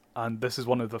 4-year-old. And this is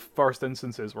one of the first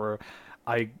instances where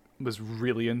I was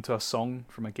really into a song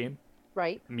from a game.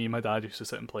 Right. Me and my dad used to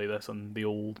sit and play this on the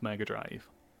old Mega Drive.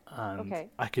 And Okay.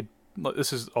 I could...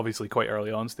 This is obviously quite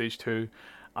early on, Stage 2.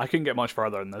 I couldn't get much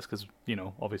further than this because,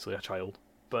 obviously a child.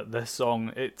 But this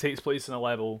song, it takes place in a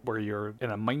level where you're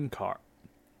in a minecart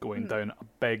going down a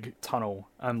big tunnel.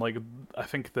 And, like, I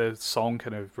think the song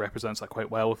kind of represents that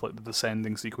quite well with, like, the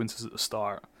descending sequences at the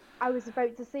start. I was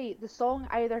about to say, the song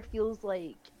either feels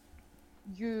like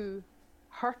you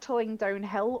hurtling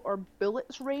downhill or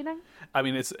bullets raining. I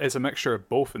mean, it's a mixture of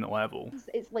both in the level.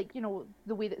 It's like,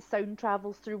 the way that sound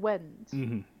travels through wind.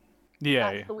 Mm-hmm.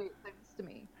 Yeah, That's the way it sounds to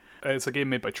me. it's a game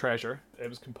made by Treasure. It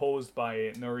was composed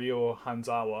by Norio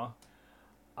Hanzawa,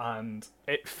 and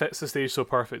it fits the stage so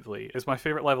perfectly. It's my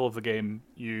favourite level of the game.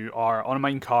 You are on a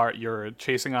minecart, you're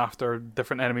chasing after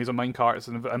different enemies on minecarts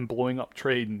and blowing up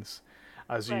trains.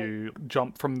 As you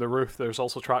jump from the roof, there's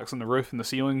also tracks on the roof and the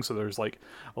ceiling, so there's like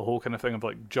a whole kind of thing of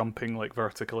like jumping like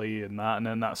vertically and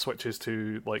then that switches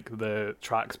to like the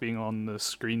tracks being on the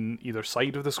screen either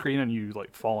side of the screen and you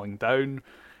like falling down.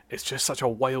 It's just such a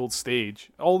wild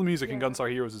stage. All the music in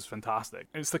Gunstar Heroes is fantastic.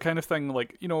 It's the kind of thing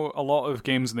like, you know, a lot of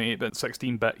games in the 8-bit,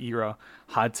 16-bit era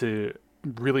had to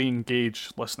really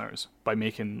engage listeners by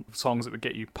making songs that would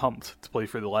get you pumped to play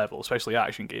through the level, especially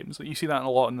action games. You see that a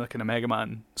lot in the kind of Mega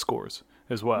Man scores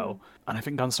as well. And I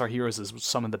think Gunstar Heroes is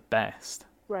some of the best.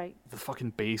 Right. The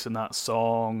fucking bass in that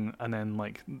song, and then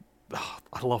like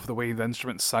I love the way the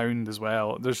instruments sound as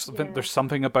well. There's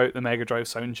something about the Mega Drive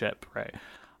sound chip, right?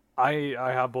 I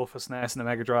have both a SNES and a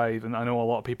Mega Drive, and I know a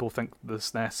lot of people think the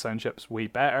SNES sound chip's way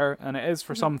better, and it is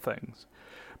for some things.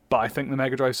 But I think the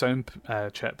Mega Drive sound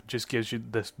chip just gives you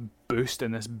this boost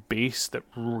and this bass that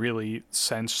really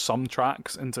sends some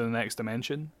tracks into the next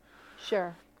dimension.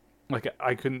 Sure. Like,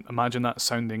 I couldn't imagine that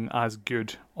sounding as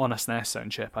good on a SNES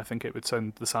sound chip. I think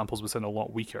the samples would sound a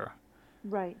lot weaker.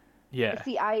 Right. Yeah.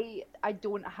 See, I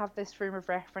don't have this frame of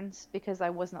reference because I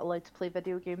wasn't allowed to play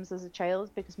video games as a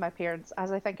child because my parents,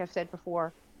 as I think I've said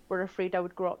before, were afraid I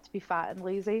would grow up to be fat and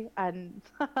lazy. And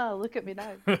look at me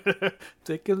now.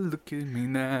 Take a look at me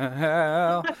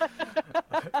now.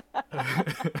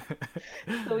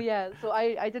 So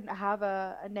I didn't have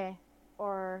a NES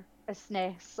or a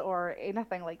SNES or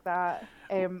anything like that.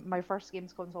 My first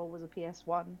games console was a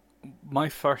PS1. My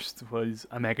first was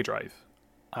a Mega Drive.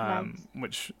 Nice.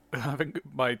 Which I think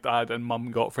my dad and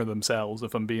mum got for themselves,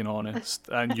 if I'm being honest,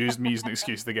 and used me as an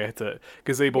excuse to get it,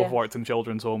 because they both worked in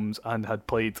children's homes and had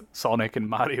played Sonic and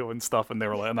Mario and stuff, and they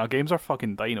were like, "Now games are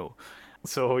fucking dino."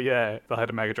 So yeah, I had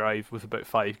a Mega Drive with about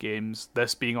 5 games.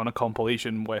 This being on a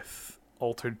compilation with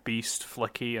Altered Beast,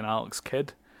 Flicky, and Alex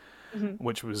Kidd,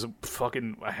 which was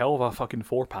a hell of a fucking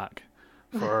 4-pack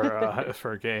for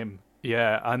for a game.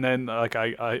 Yeah, and then like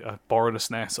I borrowed a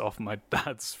SNES off my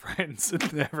dad's friends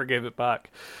and never gave it back.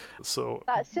 So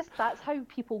that's how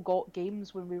people got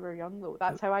games when we were young, though.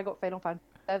 That's how I got Final Fantasy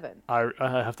VII. I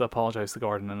have to apologise to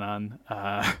Gordon and Anne.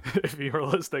 If you were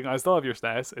listening, I still have your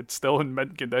SNES. It's still in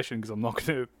mint condition because I'm not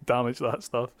going to damage that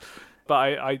stuff.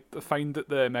 But I find that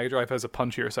the Mega Drive has a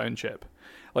punchier sound chip.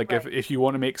 Like if you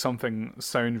want to make something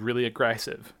sound really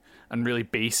aggressive and really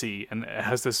bassy, and it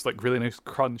has this like really nice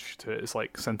crunch to it. It's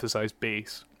like synthesized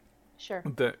bass. Sure.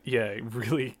 That it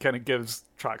really kind of gives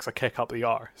tracks a kick up the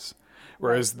arse.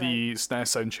 Whereas the SNES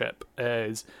sound chip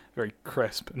is very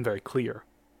crisp and very clear.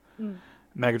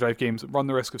 Mega Drive games run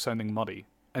the risk of sounding muddy.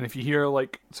 And if you hear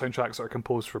like soundtracks that are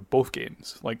composed for both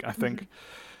games, like I think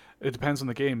it depends on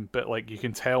the game, but like you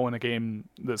can tell when a game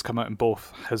that's come out in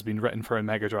both has been written for a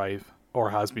Mega Drive or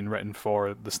has been written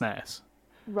for the SNES.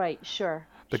 Right, sure.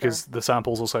 Because the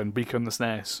samples will sound weak on the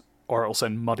SNES, or it'll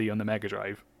sound muddy on the Mega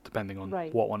Drive, depending on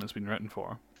what one it's been written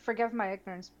for. Forgive my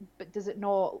ignorance, but does it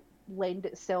not lend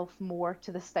itself more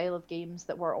to the style of games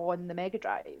that were on the Mega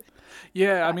Drive?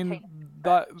 Yeah, I mean,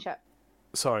 that... chip.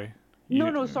 Sorry.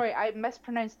 No, sorry, I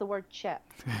mispronounced the word chip.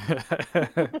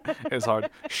 It's hard.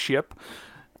 Ship.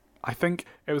 I think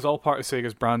it was all part of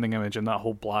Sega's branding image and that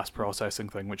whole blast processing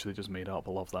thing, which they just made up.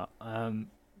 I love that.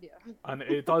 And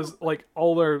it does, like,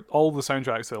 all the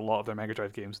soundtracks to a lot of their Mega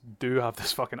Drive games do have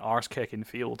this fucking arse-kicking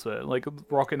feel to it. Like,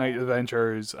 Rocket Knight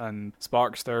Adventures and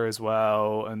Sparkster as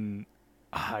well, and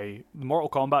the Mortal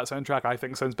Kombat soundtrack I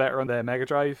think sounds better on the Mega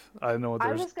Drive. I know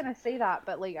I was going to say that,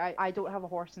 but, like, I don't have a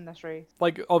horse in this race.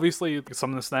 Like, obviously,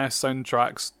 some of the SNES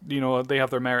soundtracks, you know, they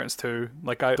have their merits too.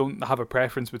 Like, I don't have a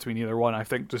preference between either one. I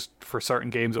think just for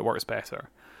certain games it works better.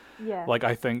 Yeah. Like,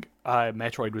 I think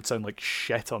Metroid would sound like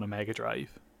shit on a Mega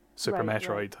Drive. Super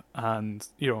Metroid, and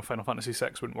you know, Final Fantasy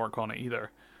VI wouldn't work on it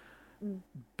either.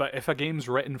 But if a game's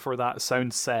written for that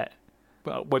sound set,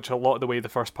 which a lot of the way the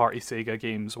first party Sega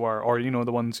games were, or you know,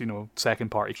 the ones, you know, second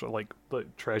party like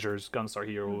Treasures, Gunstar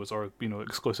Heroes, or you know,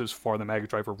 exclusives for the Mega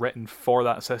Drive were written for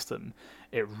that system,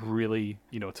 it really,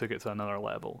 you know, took it to another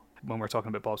level. When we're talking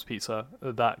about Bob's Pizza,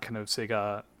 that kind of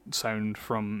Sega sound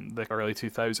from the early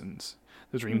 2000s,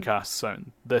 the Dreamcast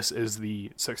sound, this is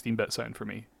the 16-bit sound for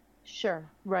me. Sure,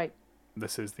 right.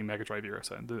 This is the Mega Drive era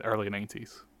sound, the early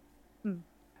 90s.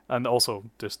 And also,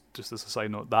 just as a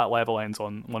side note, that level ends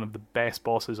on one of the best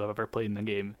bosses I've ever played in the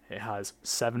game. It has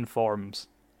 7 forms,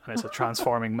 and it's a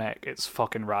transforming mech. It's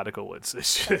fucking radical. It's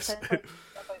just...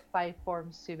 5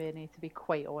 forms too many, to be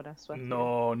quite honest with you.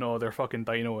 No, they're fucking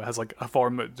dino. It has like a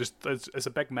form that it's a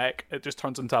big mech. It just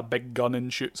turns into a big gun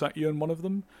and shoots at you in one of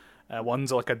them.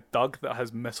 One's like a dug that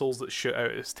has missiles that shoot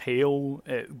out its tail.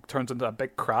 It turns into a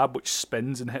big crab which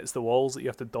spins and hits the walls that you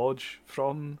have to dodge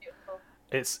from.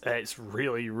 Beautiful. It's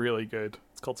really, really good.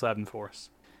 It's called Seven Force.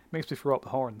 Makes me throw up the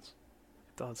horns.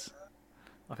 It does.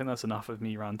 I think that's enough of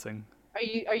me ranting. Are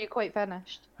you quite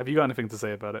finished? Have you got anything to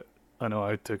say about it? I know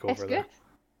I took over It's there. good.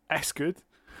 It's good.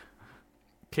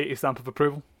 Katie stamp of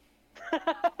approval.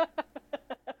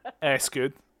 It's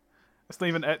good. It's not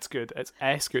even it's good. It's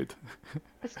S good.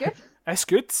 It's good. It's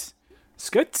good. It's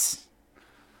good.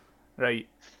 Right,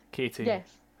 Katie. Yes.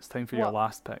 It's time for your What?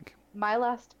 last pick. My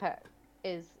last pick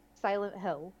is Silent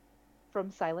Hill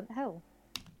from Silent Hill.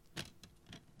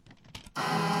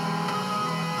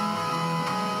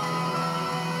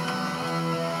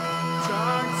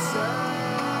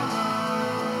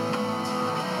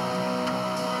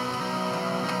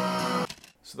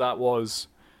 So that was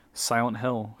Silent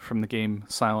Hill from the game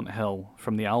Silent Hill,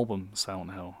 from the album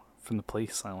Silent Hill, from the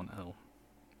place Silent Hill.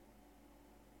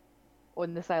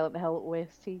 On the Silent Hill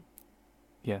OST.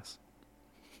 Yes.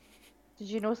 Did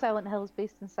you know Silent Hill is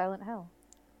based in Silent Hill?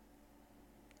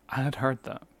 I had heard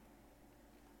that.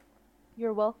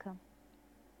 You're welcome.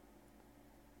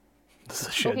 This is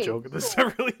a shit Okay, joke. This is so-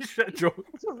 a really shit joke.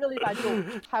 It's a really bad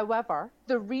joke. However,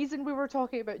 the reason we were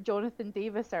talking about Jonathan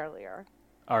Davis earlier,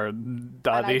 Our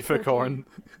daddy for told corn.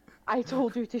 I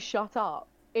told you to shut up,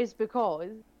 is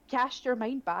because cast your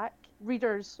mind back.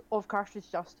 Readers of Cartridge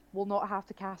Dust will not have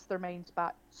to cast their minds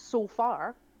back so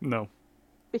far, No.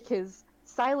 because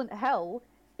Silent Hill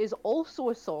is also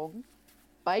a song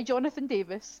by Jonathan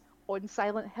Davis on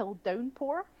Silent Hill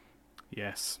Downpour,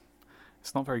 Yes.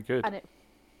 It's not very good. and it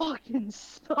fucking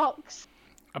sucks.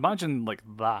 Imagine like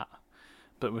that,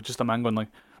 but with just a man going like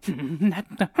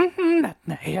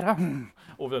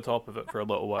over the top of it for a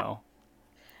little while.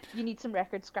 You need some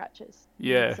record scratches.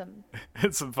 You Yeah. need some...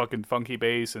 It's some fucking funky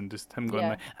bass and just him going Yeah.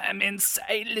 like, I'm in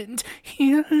Silent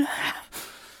Hill.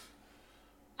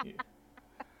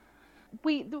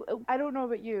 I don't know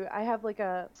about you. I have like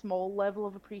a small level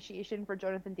of appreciation for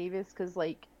Jonathan Davis because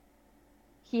like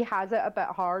he has it a bit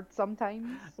hard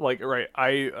sometimes. Like, right,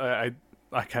 I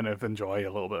kind of enjoy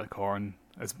a little bit of corn.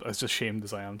 As just shamed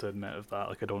as I am to admit of that,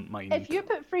 like I don't mind. If you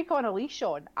put Freak on a Leash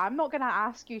on, I'm not gonna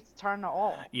ask you to turn it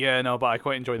off. Yeah, no, but I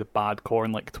quite enjoy the bad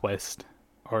corn like Twist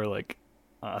or like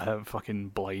fucking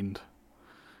Blind,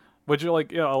 which are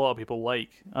like, yeah, a lot of people like,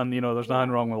 and you know, there's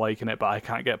nothing wrong with liking it, but I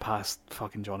can't get past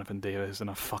fucking Jonathan Davis in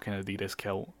a fucking Adidas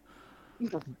kilt,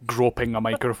 groping a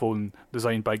microphone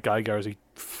designed by Guy Garza.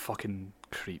 Fucking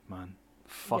creep, man.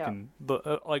 Fucking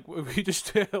like we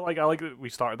just like I like that we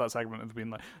started that segment of being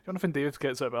like Jonathan Davis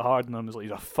gets it a bit hard, and I'm just like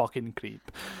he's a fucking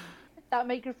creep. That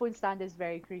microphone stand is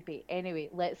very creepy. Anyway,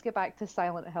 let's get back to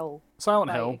Silent Hill Silent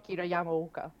by Hill, Akira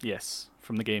Yamaoka yes,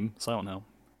 from the game Silent Hill.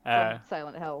 from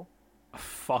Silent Hill. A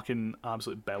fucking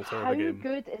absolute belter How of a game.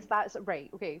 good is that? Right,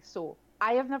 okay, so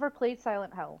I have never played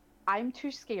Silent Hill. I'm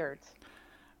too scared.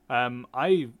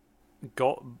 I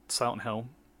got Silent Hill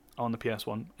on the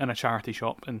PS1 in a charity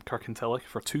shop in Kirkintilloch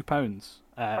for £2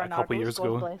 a couple of years God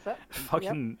ago. bless it.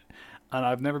 Fucking, and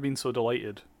I've never been so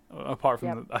delighted. Apart from,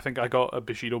 Yep. I think I got a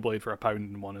Bushido blade for £1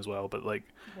 in one as well. But like,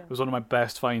 Yeah. it was one of my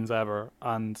best finds ever.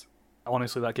 And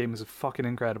honestly, that game is fucking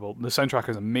incredible. The soundtrack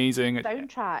is amazing.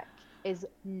 Soundtrack is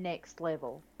next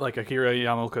level. Like Akira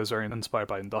Yamaoka is very inspired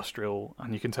by industrial,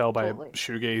 and you can tell by Totally.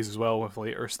 shoegaze as well with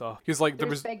later stuff. Because like there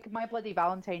There's was big My Bloody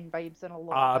Valentine vibes in a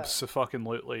lot of it.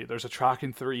 Abso-fucking-lutely. There's a track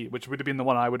in 3, which would have been the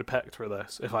one I would have picked for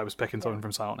this if I was picking something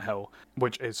from Silent Hill,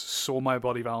 which is so My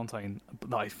Bloody Valentine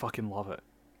that I fucking love it.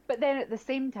 But then at the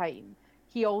same time,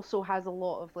 he also has a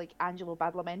lot of like Angelo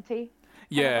Badalamenti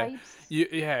Yeah, vibes.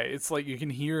 yeah. It's like you can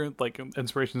hear like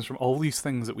inspirations from all these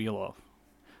things that we love.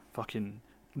 Fucking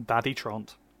Daddy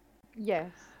Tront, Yes.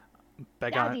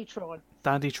 Big Daddy Tron.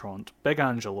 Daddy Tront, Big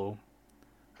Angelo,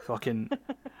 fucking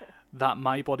that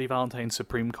My Bloody Valentine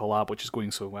Supreme collab, which is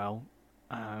going so well.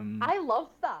 I love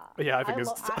that. Yeah, I think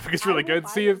it's really good.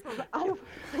 See if I like,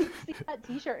 see that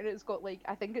T-shirt and it's got like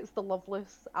I think it's the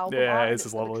Loveless album. Yeah, art, it's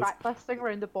and his got the Loveless. track listing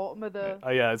around the bottom of the.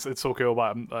 yeah, it's so cool.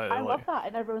 But I like, love that,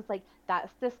 and everyone's like, "That's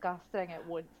disgusting. It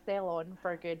won't sell on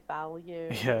for good value."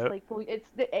 Yeah. It's like, well,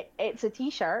 it's a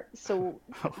T-shirt, so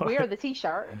wear the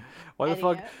T-shirt. why the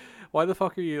fuck? idiot. Why the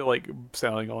fuck are you like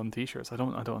selling on T-shirts? I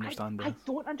don't understand I this.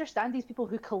 don't understand these people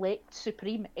who collect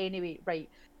Supreme. Anyway, right.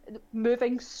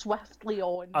 Moving swiftly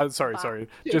on. Sorry. back to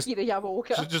Just- Akira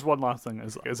Yamaoka. Just one last thing.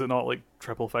 Is it not like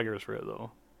triple figures for it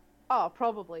though? Oh,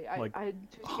 probably. like, I too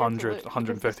scared to 100, look because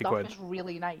 150 the stuff quid. is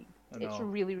really nice. I It's know.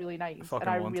 really, really nice, fucking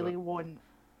and I want really it. want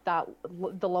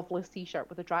the Loveless t-shirt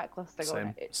with the track listing on Same,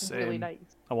 it. It's really same.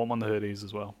 nice. I want one of the hoodies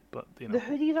as well, but you know. The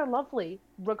hoodies are lovely,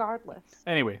 regardless.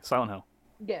 Anyway, Silent Hill.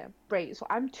 Yeah, right. So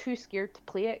I'm too scared to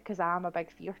play it because I am a big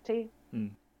fearty.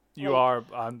 You Like- are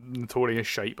a notorious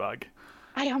shitebag.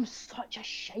 I am such a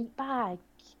shite bag.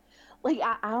 Like,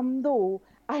 I am, though.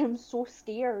 I am so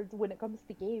scared when it comes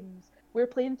to games. We're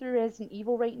playing through Resident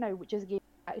Evil right now, which is a game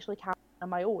I actually can't on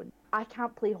my own. I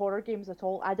can't play horror games at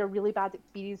all. I had a really bad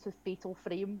experience with Fatal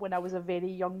Frame when I was a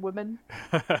very young woman.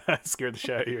 Scared the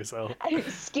shit out of yourself. It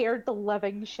scared the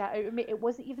living shit out of me. It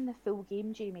wasn't even the full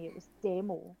game, Jamie. It was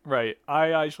demo. Right,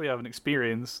 I actually have an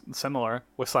experience similar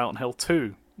with Silent Hill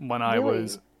 2 when I Really?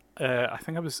 was, I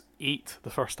think I was 8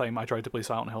 the first time I tried to play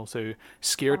Silent Hill 2.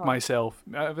 Scared myself.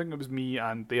 I think it was me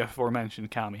and the aforementioned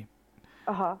Cammy.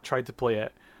 Uh-huh. Tried to play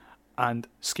it and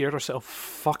scared ourselves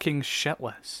fucking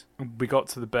shitless. We got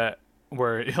to the bit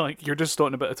where like you're just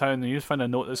starting a bit of town and you just find a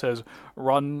note that says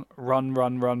run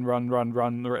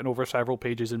written over several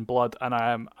pages in blood, and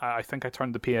I think I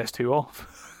turned the PS2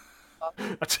 off.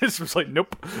 I just was like,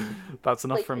 nope, that's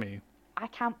enough Like- for me. I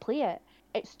can't play it.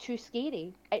 It's too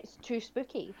scary. It's too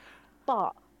spooky.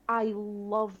 But I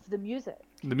love the music.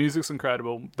 The music's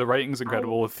incredible, the writing's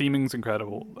incredible, the theming's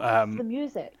incredible. The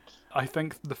music. I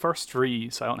think the first 3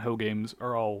 Silent Hill games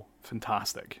are all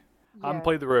fantastic. I haven't Yeah.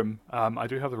 played The Room. I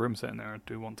do have The Room sitting there. I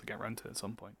do want to get around to it at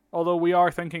some point. Although we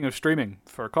are thinking of streaming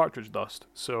for Cartridge Dust,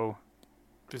 so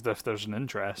just if there's an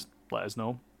interest, let us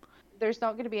know. There's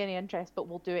not going to be any interest, but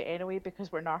we'll do it anyway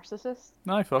because we're narcissists.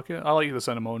 Nah, fuck it. I like the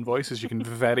sound of my own voice, as you can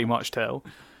very much tell.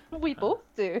 We both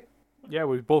do. Yeah,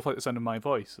 we both like the sound of my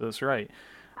voice. That's right.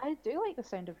 I do like the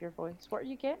sound of your voice. What are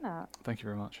you getting at? Thank you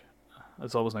very much.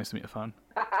 It's always nice to meet a fan.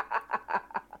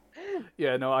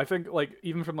 Yeah, no, I think like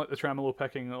even from like the tremolo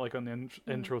picking like on the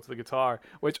intro to the guitar,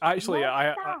 which actually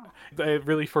it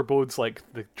really forebodes like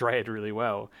the dread really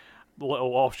well. The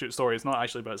little offshoot story. It's not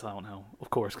actually about Silent Hill, of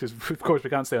course, because of course we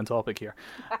can't stay on topic here.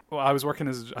 Well, I was working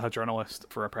as a journalist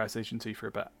for a press agency for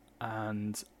a bit,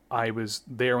 and I was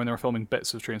there when they were filming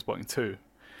bits of Trainspotting 2.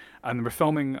 And they were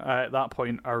filming at that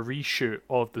point a reshoot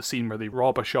of the scene where they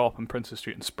rob a shop on Princess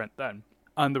Street and sprint down.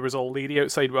 And there was a lady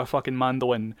outside with a fucking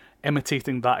mandolin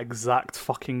imitating that exact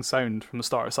fucking sound from the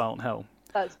start of Silent Hill.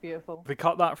 That's beautiful. They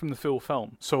cut that from the full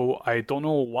film. So I don't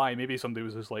know why. Maybe somebody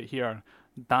was just like, here,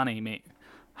 Danny, mate,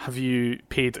 have you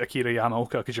paid Akira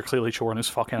Yamaoka because you're clearly choring his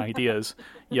fucking ideas?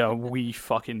 Yeah, wee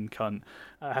fucking cunt.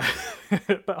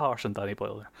 Bit harsh on Danny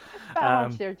Boyle there. Bit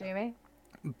harsh there, Jamie.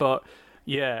 But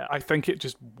yeah, I think it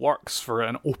just works for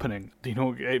an opening. You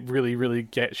know, it really, really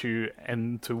gets you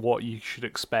into what you should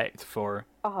expect for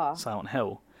Silent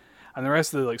Hill. And the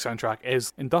rest of the like soundtrack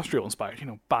is industrial inspired, you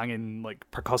know, banging like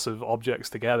percussive objects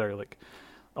together, like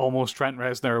almost Trent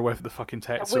Reznor with the fucking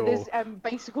Tetsuo. With his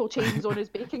bicycle chains on his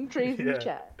baking trays Yeah. and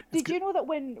shit. Did you know that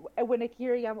when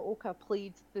Akira Yamaoka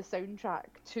played the soundtrack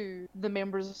to the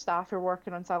members of staff who are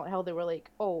working on Silent Hill, they were like,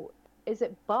 oh, is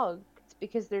it bugged?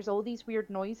 Because there's all these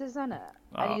weird noises in it.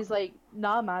 And he's like,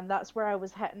 nah, man, that's where I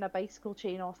was hitting a bicycle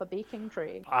chain off a baking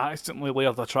tray. I accidentally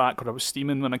layered the track where I was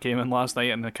steaming when I came in last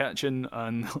night in the kitchen,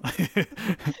 and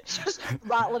Just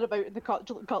rattling about in the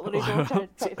cutlery door trying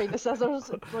to find the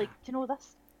scissors. Like, you know,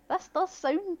 this does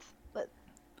sound. But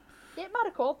get my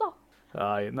recorder.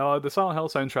 no, the Silent Hill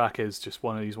soundtrack is just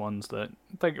one of these ones that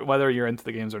I think whether you're into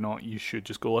the games or not, you should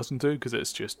just go listen to because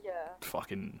it's just Yeah.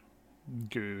 fucking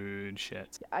good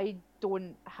shit. I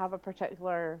don't have a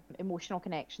particular emotional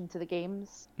connection to the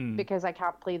games Mm. because I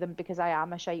can't play them because I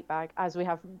am a shite bag, as we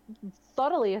have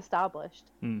thoroughly established.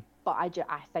 Mm. But I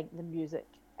think the music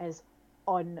is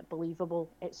unbelievable.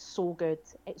 It's so good.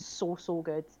 It's so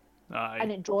good.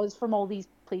 And it draws from all these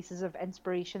places of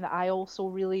inspiration that I also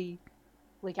really,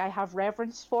 like, I have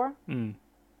reverence for. Mm.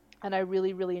 And I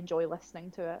really, really enjoy listening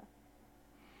to it.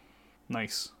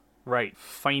 Nice. Right,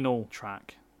 final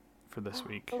track for this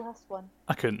week. The last one.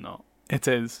 I couldn't not. It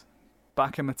is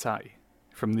Bakamitai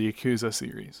from the Yakuza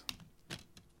series.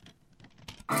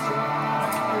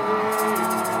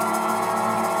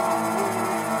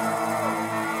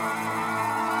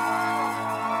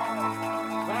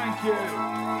 Thank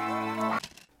you.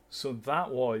 So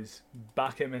that was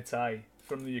Bakamitai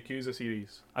from the Yakuza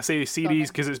series. I say series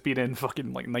because it's been in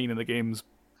fucking like 9 of the games,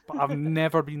 but I've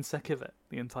never been sick of it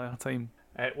the entire time.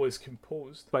 It was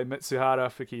composed by Mitsuhara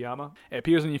Fukuyama. It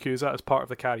appears in Yakuza as part of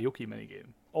the karaoke minigame.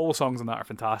 All the songs on that are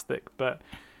fantastic, but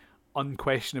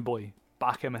unquestionably,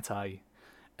 Bakamitai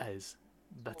is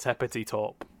the tippity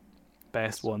top.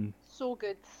 Best one. So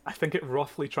good. I think it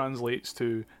roughly translates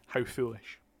to How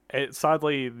Foolish.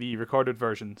 Sadly, the recorded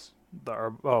versions that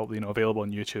are available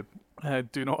on YouTube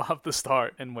do not have the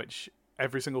start in which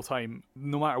every single time,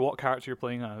 no matter what character you're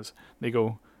playing as, they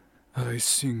go, "I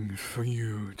sing for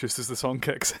you," just as the song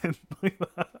kicks in like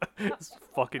that. It's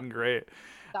fucking great.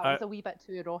 That was a wee bit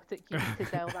too erotic. You need to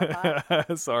dial that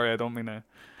back. Sorry, I don't mean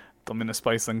to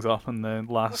spice things up in the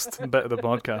last bit of the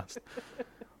podcast.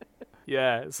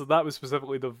 Yeah, so that was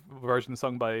specifically the version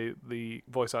sung by the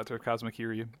voice actor Kazuma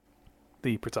Kiryu,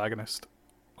 the protagonist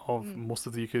of most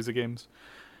of the Yakuza games.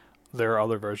 There are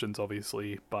other versions,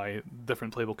 obviously, by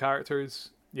different playable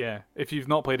characters. Yeah, if you've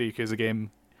not played a Yakuza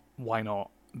game, why not?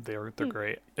 They're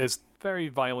great. It's very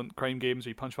violent crime games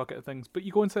where you punch bucket at things, but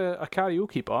you go into a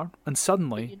karaoke bar and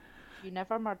suddenly You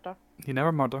never murder. you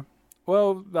never murder.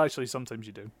 Well, actually, sometimes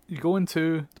you do. You go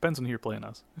into, depends on who you're playing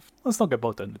as. Let's not get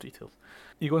bogged down in the details.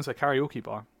 You go into a karaoke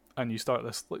bar and you start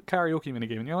this karaoke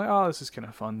minigame, and you're like, oh, this is kind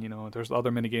of fun, you know. There's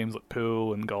other minigames like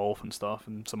pool and golf and stuff,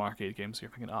 and some arcade games. So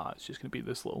you're thinking, it's just going to be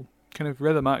this little kind of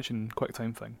rhythm action, quick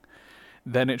time thing.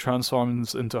 Then it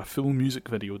transforms into a full music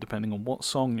video, depending on what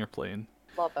song you're playing.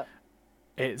 Love it.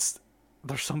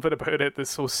 There's something about it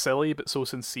that's so silly but so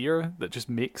sincere that just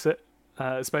makes it.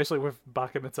 Especially with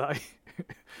Bakamitai,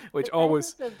 which The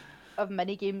always presence of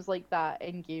mini games like that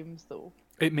in games, though.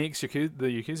 it makes the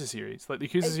Yakuza series. Like the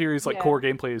Yakuza series, like core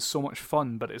gameplay is so much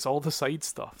fun, but it's all the side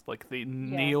stuff. Like they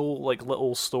nail like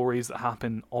little stories that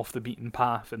happen off the beaten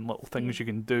path and little things you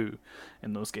can do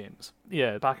in those games.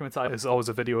 Yeah, Bakamitai is always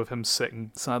a video of him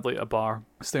sitting sadly at a bar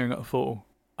staring at a photo.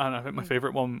 And I think my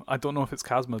favorite one, I don't know if it's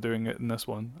Kazuma doing it in this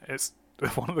one. It's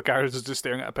one of the characters is just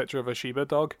staring at a picture of a Shiba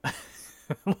dog.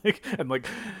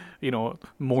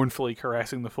 Mournfully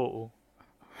caressing the photo.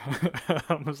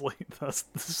 I was like, that's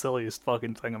the silliest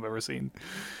fucking thing I've ever seen.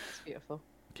 It's beautiful.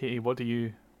 Katie, what do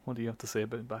you have to say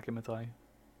about Bakamitai?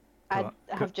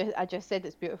 I just said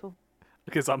it's beautiful.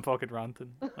 Because I'm fucking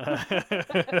ranting. No,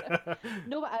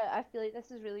 but I feel like this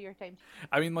is really your time.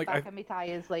 I mean, like, Bakamitai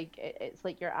is like it's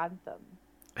like your anthem.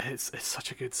 It's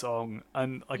such a good song,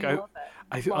 and like Love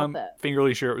it. I'm Love it.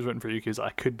 fairly sure it was written for Yakuza. I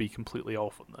could be completely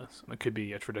off on this, and it could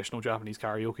be a traditional Japanese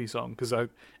karaoke song. Because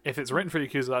if it's written for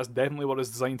Yakuza, that's definitely what it's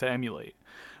designed to emulate.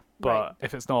 But Right.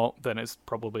 if it's not, then it's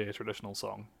probably a traditional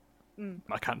song.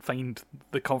 I can't find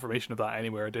the confirmation of that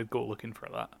anywhere. I did go looking for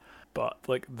that, but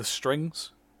like the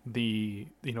strings, the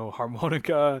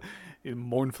harmonica,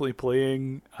 mournfully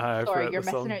playing. Sorry, you're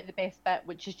missing out the best bit,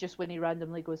 which is just when he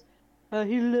randomly goes, "I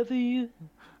love you."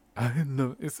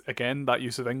 It's again that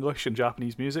use of English and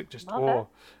Japanese music. Just Love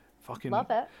fucking Love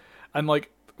it. And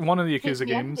like one of the Take Yakuza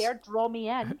me in games, there, draw me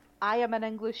in. I am an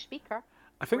English speaker.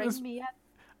 I think Bring me in.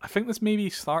 I think this maybe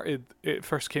started. It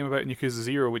first came about in Yakuza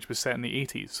 0, which was set in the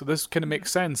 80s. So this kind of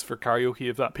makes sense for karaoke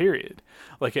of that period.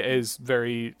 Like it is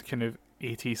very kind of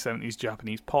 80s, 70s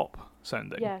Japanese pop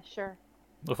sounding. Yeah, sure.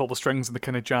 With all the strings and the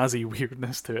kind of jazzy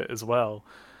weirdness to it as well.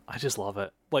 I just love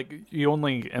it. Like, you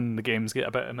only in the games get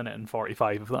about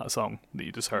 1:45 of that song that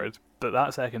you just heard. But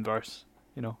that second verse,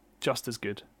 just as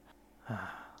good.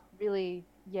 Really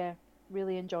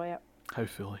enjoy it. How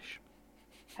foolish.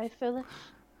 How foolish.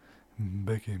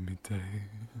 Bakamitai.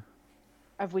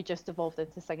 Have we just evolved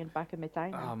into singing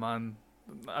Bakamitai now? Oh man.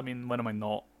 I mean, when am I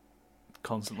not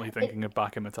constantly thinking of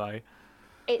Bakamitai?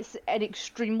 It's an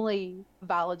extremely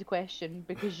valid question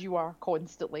because you are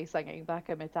constantly singing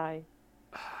Bakamitai.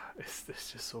 It's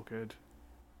just so good.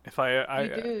 If I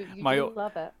You my do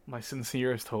love it. my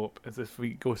sincerest hope is if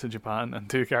we go to Japan and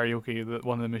do karaoke that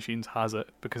one of the machines has it,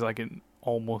 because I can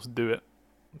almost do it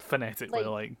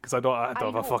phonetically, because I don't have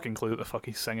a know. fucking clue what the fuck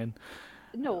he's singing.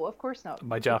 No, of course not.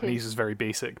 My Japanese is very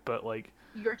basic, but like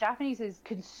Your Japanese is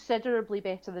considerably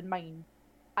better than mine.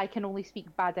 I can only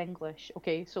speak bad English,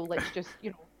 okay? So let's just,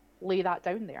 lay that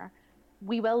down there.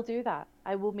 We will do that.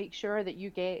 I will make sure that you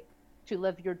get to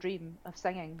live your dream of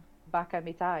singing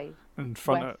Bakamitai in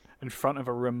front of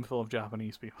a room full of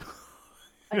Japanese people.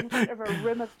 in front of a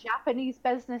room of Japanese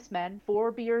businessmen,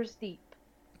 4 beers deep.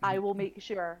 I will make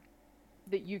sure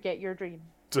that you get your dream.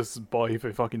 Just boy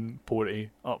for fucking potty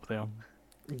up there.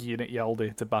 Unit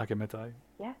Yaldi to Bakamitai.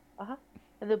 Yeah, And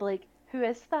they'll be like, "Who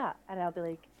is that?" And I'll be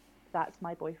like, "That's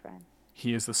my boyfriend."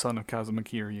 He is the son of Kazuma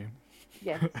Kiryu.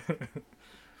 Yes.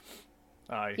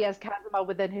 Aye. He has Kazuma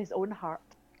within his own heart.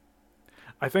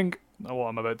 I think what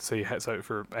I'm about to say hits out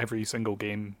for every single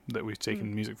game that we've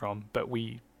taken music from, but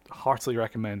we heartily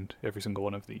recommend every single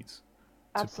one of these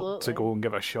Absolutely. to go and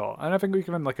give it a shot. And I think we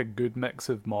given like a good mix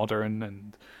of modern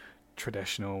and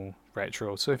traditional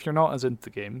retro. So if you're not as into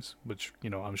games, which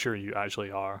I'm sure you actually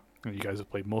are, and you guys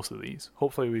have played most of these,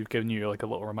 hopefully we've given you like a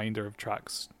little reminder of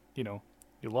tracks you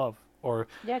love, or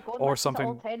Yeah, go and or listen to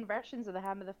all something 10 versions of the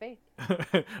Ham of the Faith.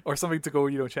 or something to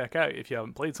go check out if you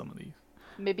haven't played some of these.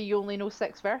 Maybe you only know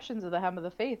 6 versions of the Hymn of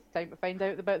the Faith. Time to find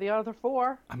out about the other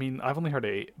 4. I mean, I've only heard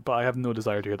 8, but I have no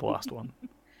desire to hear the last one.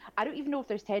 I don't even know if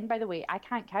there's 10, by the way. I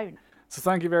can't count. So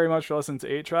thank you very much for listening to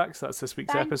 8 Tracks. That's this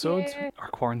week's Thank episode. you. Our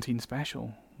quarantine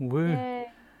special. Woo. Yay.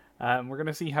 We're going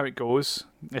to see how it goes.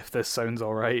 If this sounds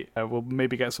alright, we'll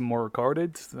maybe get some more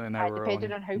recorded. Now we're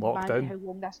Depending on on how lockdown.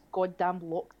 long this goddamn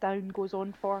lockdown goes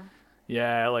on for.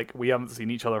 Yeah, like, we haven't seen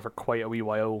each other for quite a wee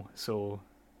while, so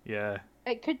yeah.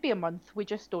 It could be a month. We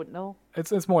just don't know.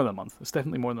 It's more than a month. It's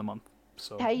definitely more than a month.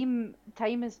 So Time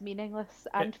is meaningless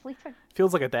and fleeting.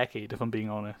 feels like a decade, if I'm being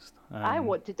honest. I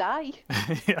want to die.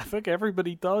 Yeah, I think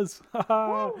everybody does.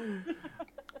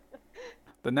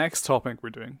 The next topic we're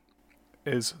doing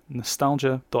is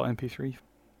nostalgia.mp3.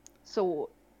 So,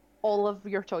 all of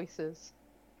your choices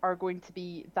are going to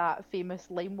be that famous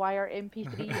LimeWire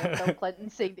MP3 of Bill Clinton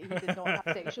saying that he did not have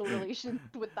sexual relations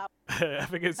with that I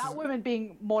think that woman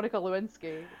being Monica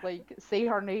Lewinsky. Like, say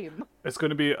her name. it's going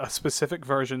to be a specific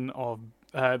version of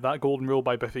that Golden Rule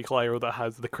by Biffy Clyro that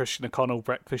has the Christian O'Connell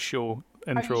breakfast show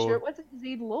intro. Are you sure it wasn't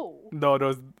Zane Lowe?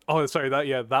 No, oh, sorry,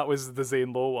 that was the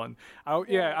Zane Lowe one. Yeah,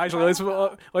 Yeah, actually,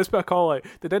 let's put a call out.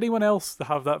 Did anyone else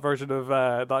have that version of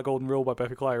that Golden Rule by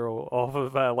Biffy Clyro off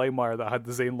of LimeWire that had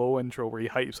the Zane Lowe intro where he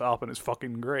hypes it up and it's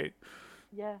fucking great?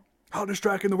 Yeah. Hottest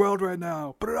track in the world right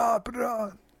now. Put it on, put it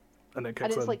on. And it kicks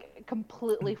And it's in. like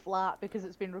completely flat because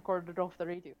it's been recorded off the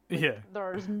radio. Yeah,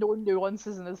 There's no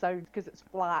nuances in the sound because it's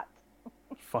flat.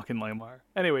 fucking LimeWire.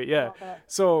 Anyway, yeah. Love it.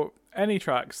 So, any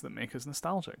tracks that make us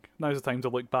nostalgic. Now's the time to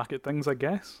look back at things, I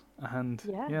guess. And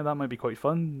Yeah. that might be quite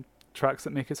fun. Tracks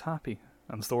that make us happy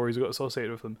and stories we got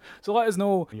associated with them. So let us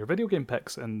know your video game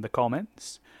picks in the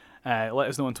comments. Let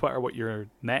us know on Twitter what your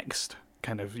next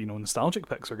kind of, nostalgic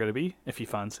picks are going to be, if you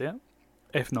fancy it.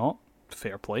 If not,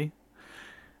 fair play.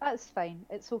 That's fine.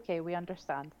 It's okay. We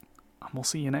understand. And we'll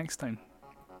see you next time.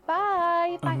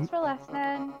 Bye. Thanks for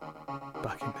listening.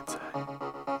 Back in mid-sec.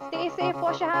 Stay safe.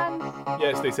 Wash your hands.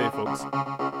 Yeah, stay safe, folks.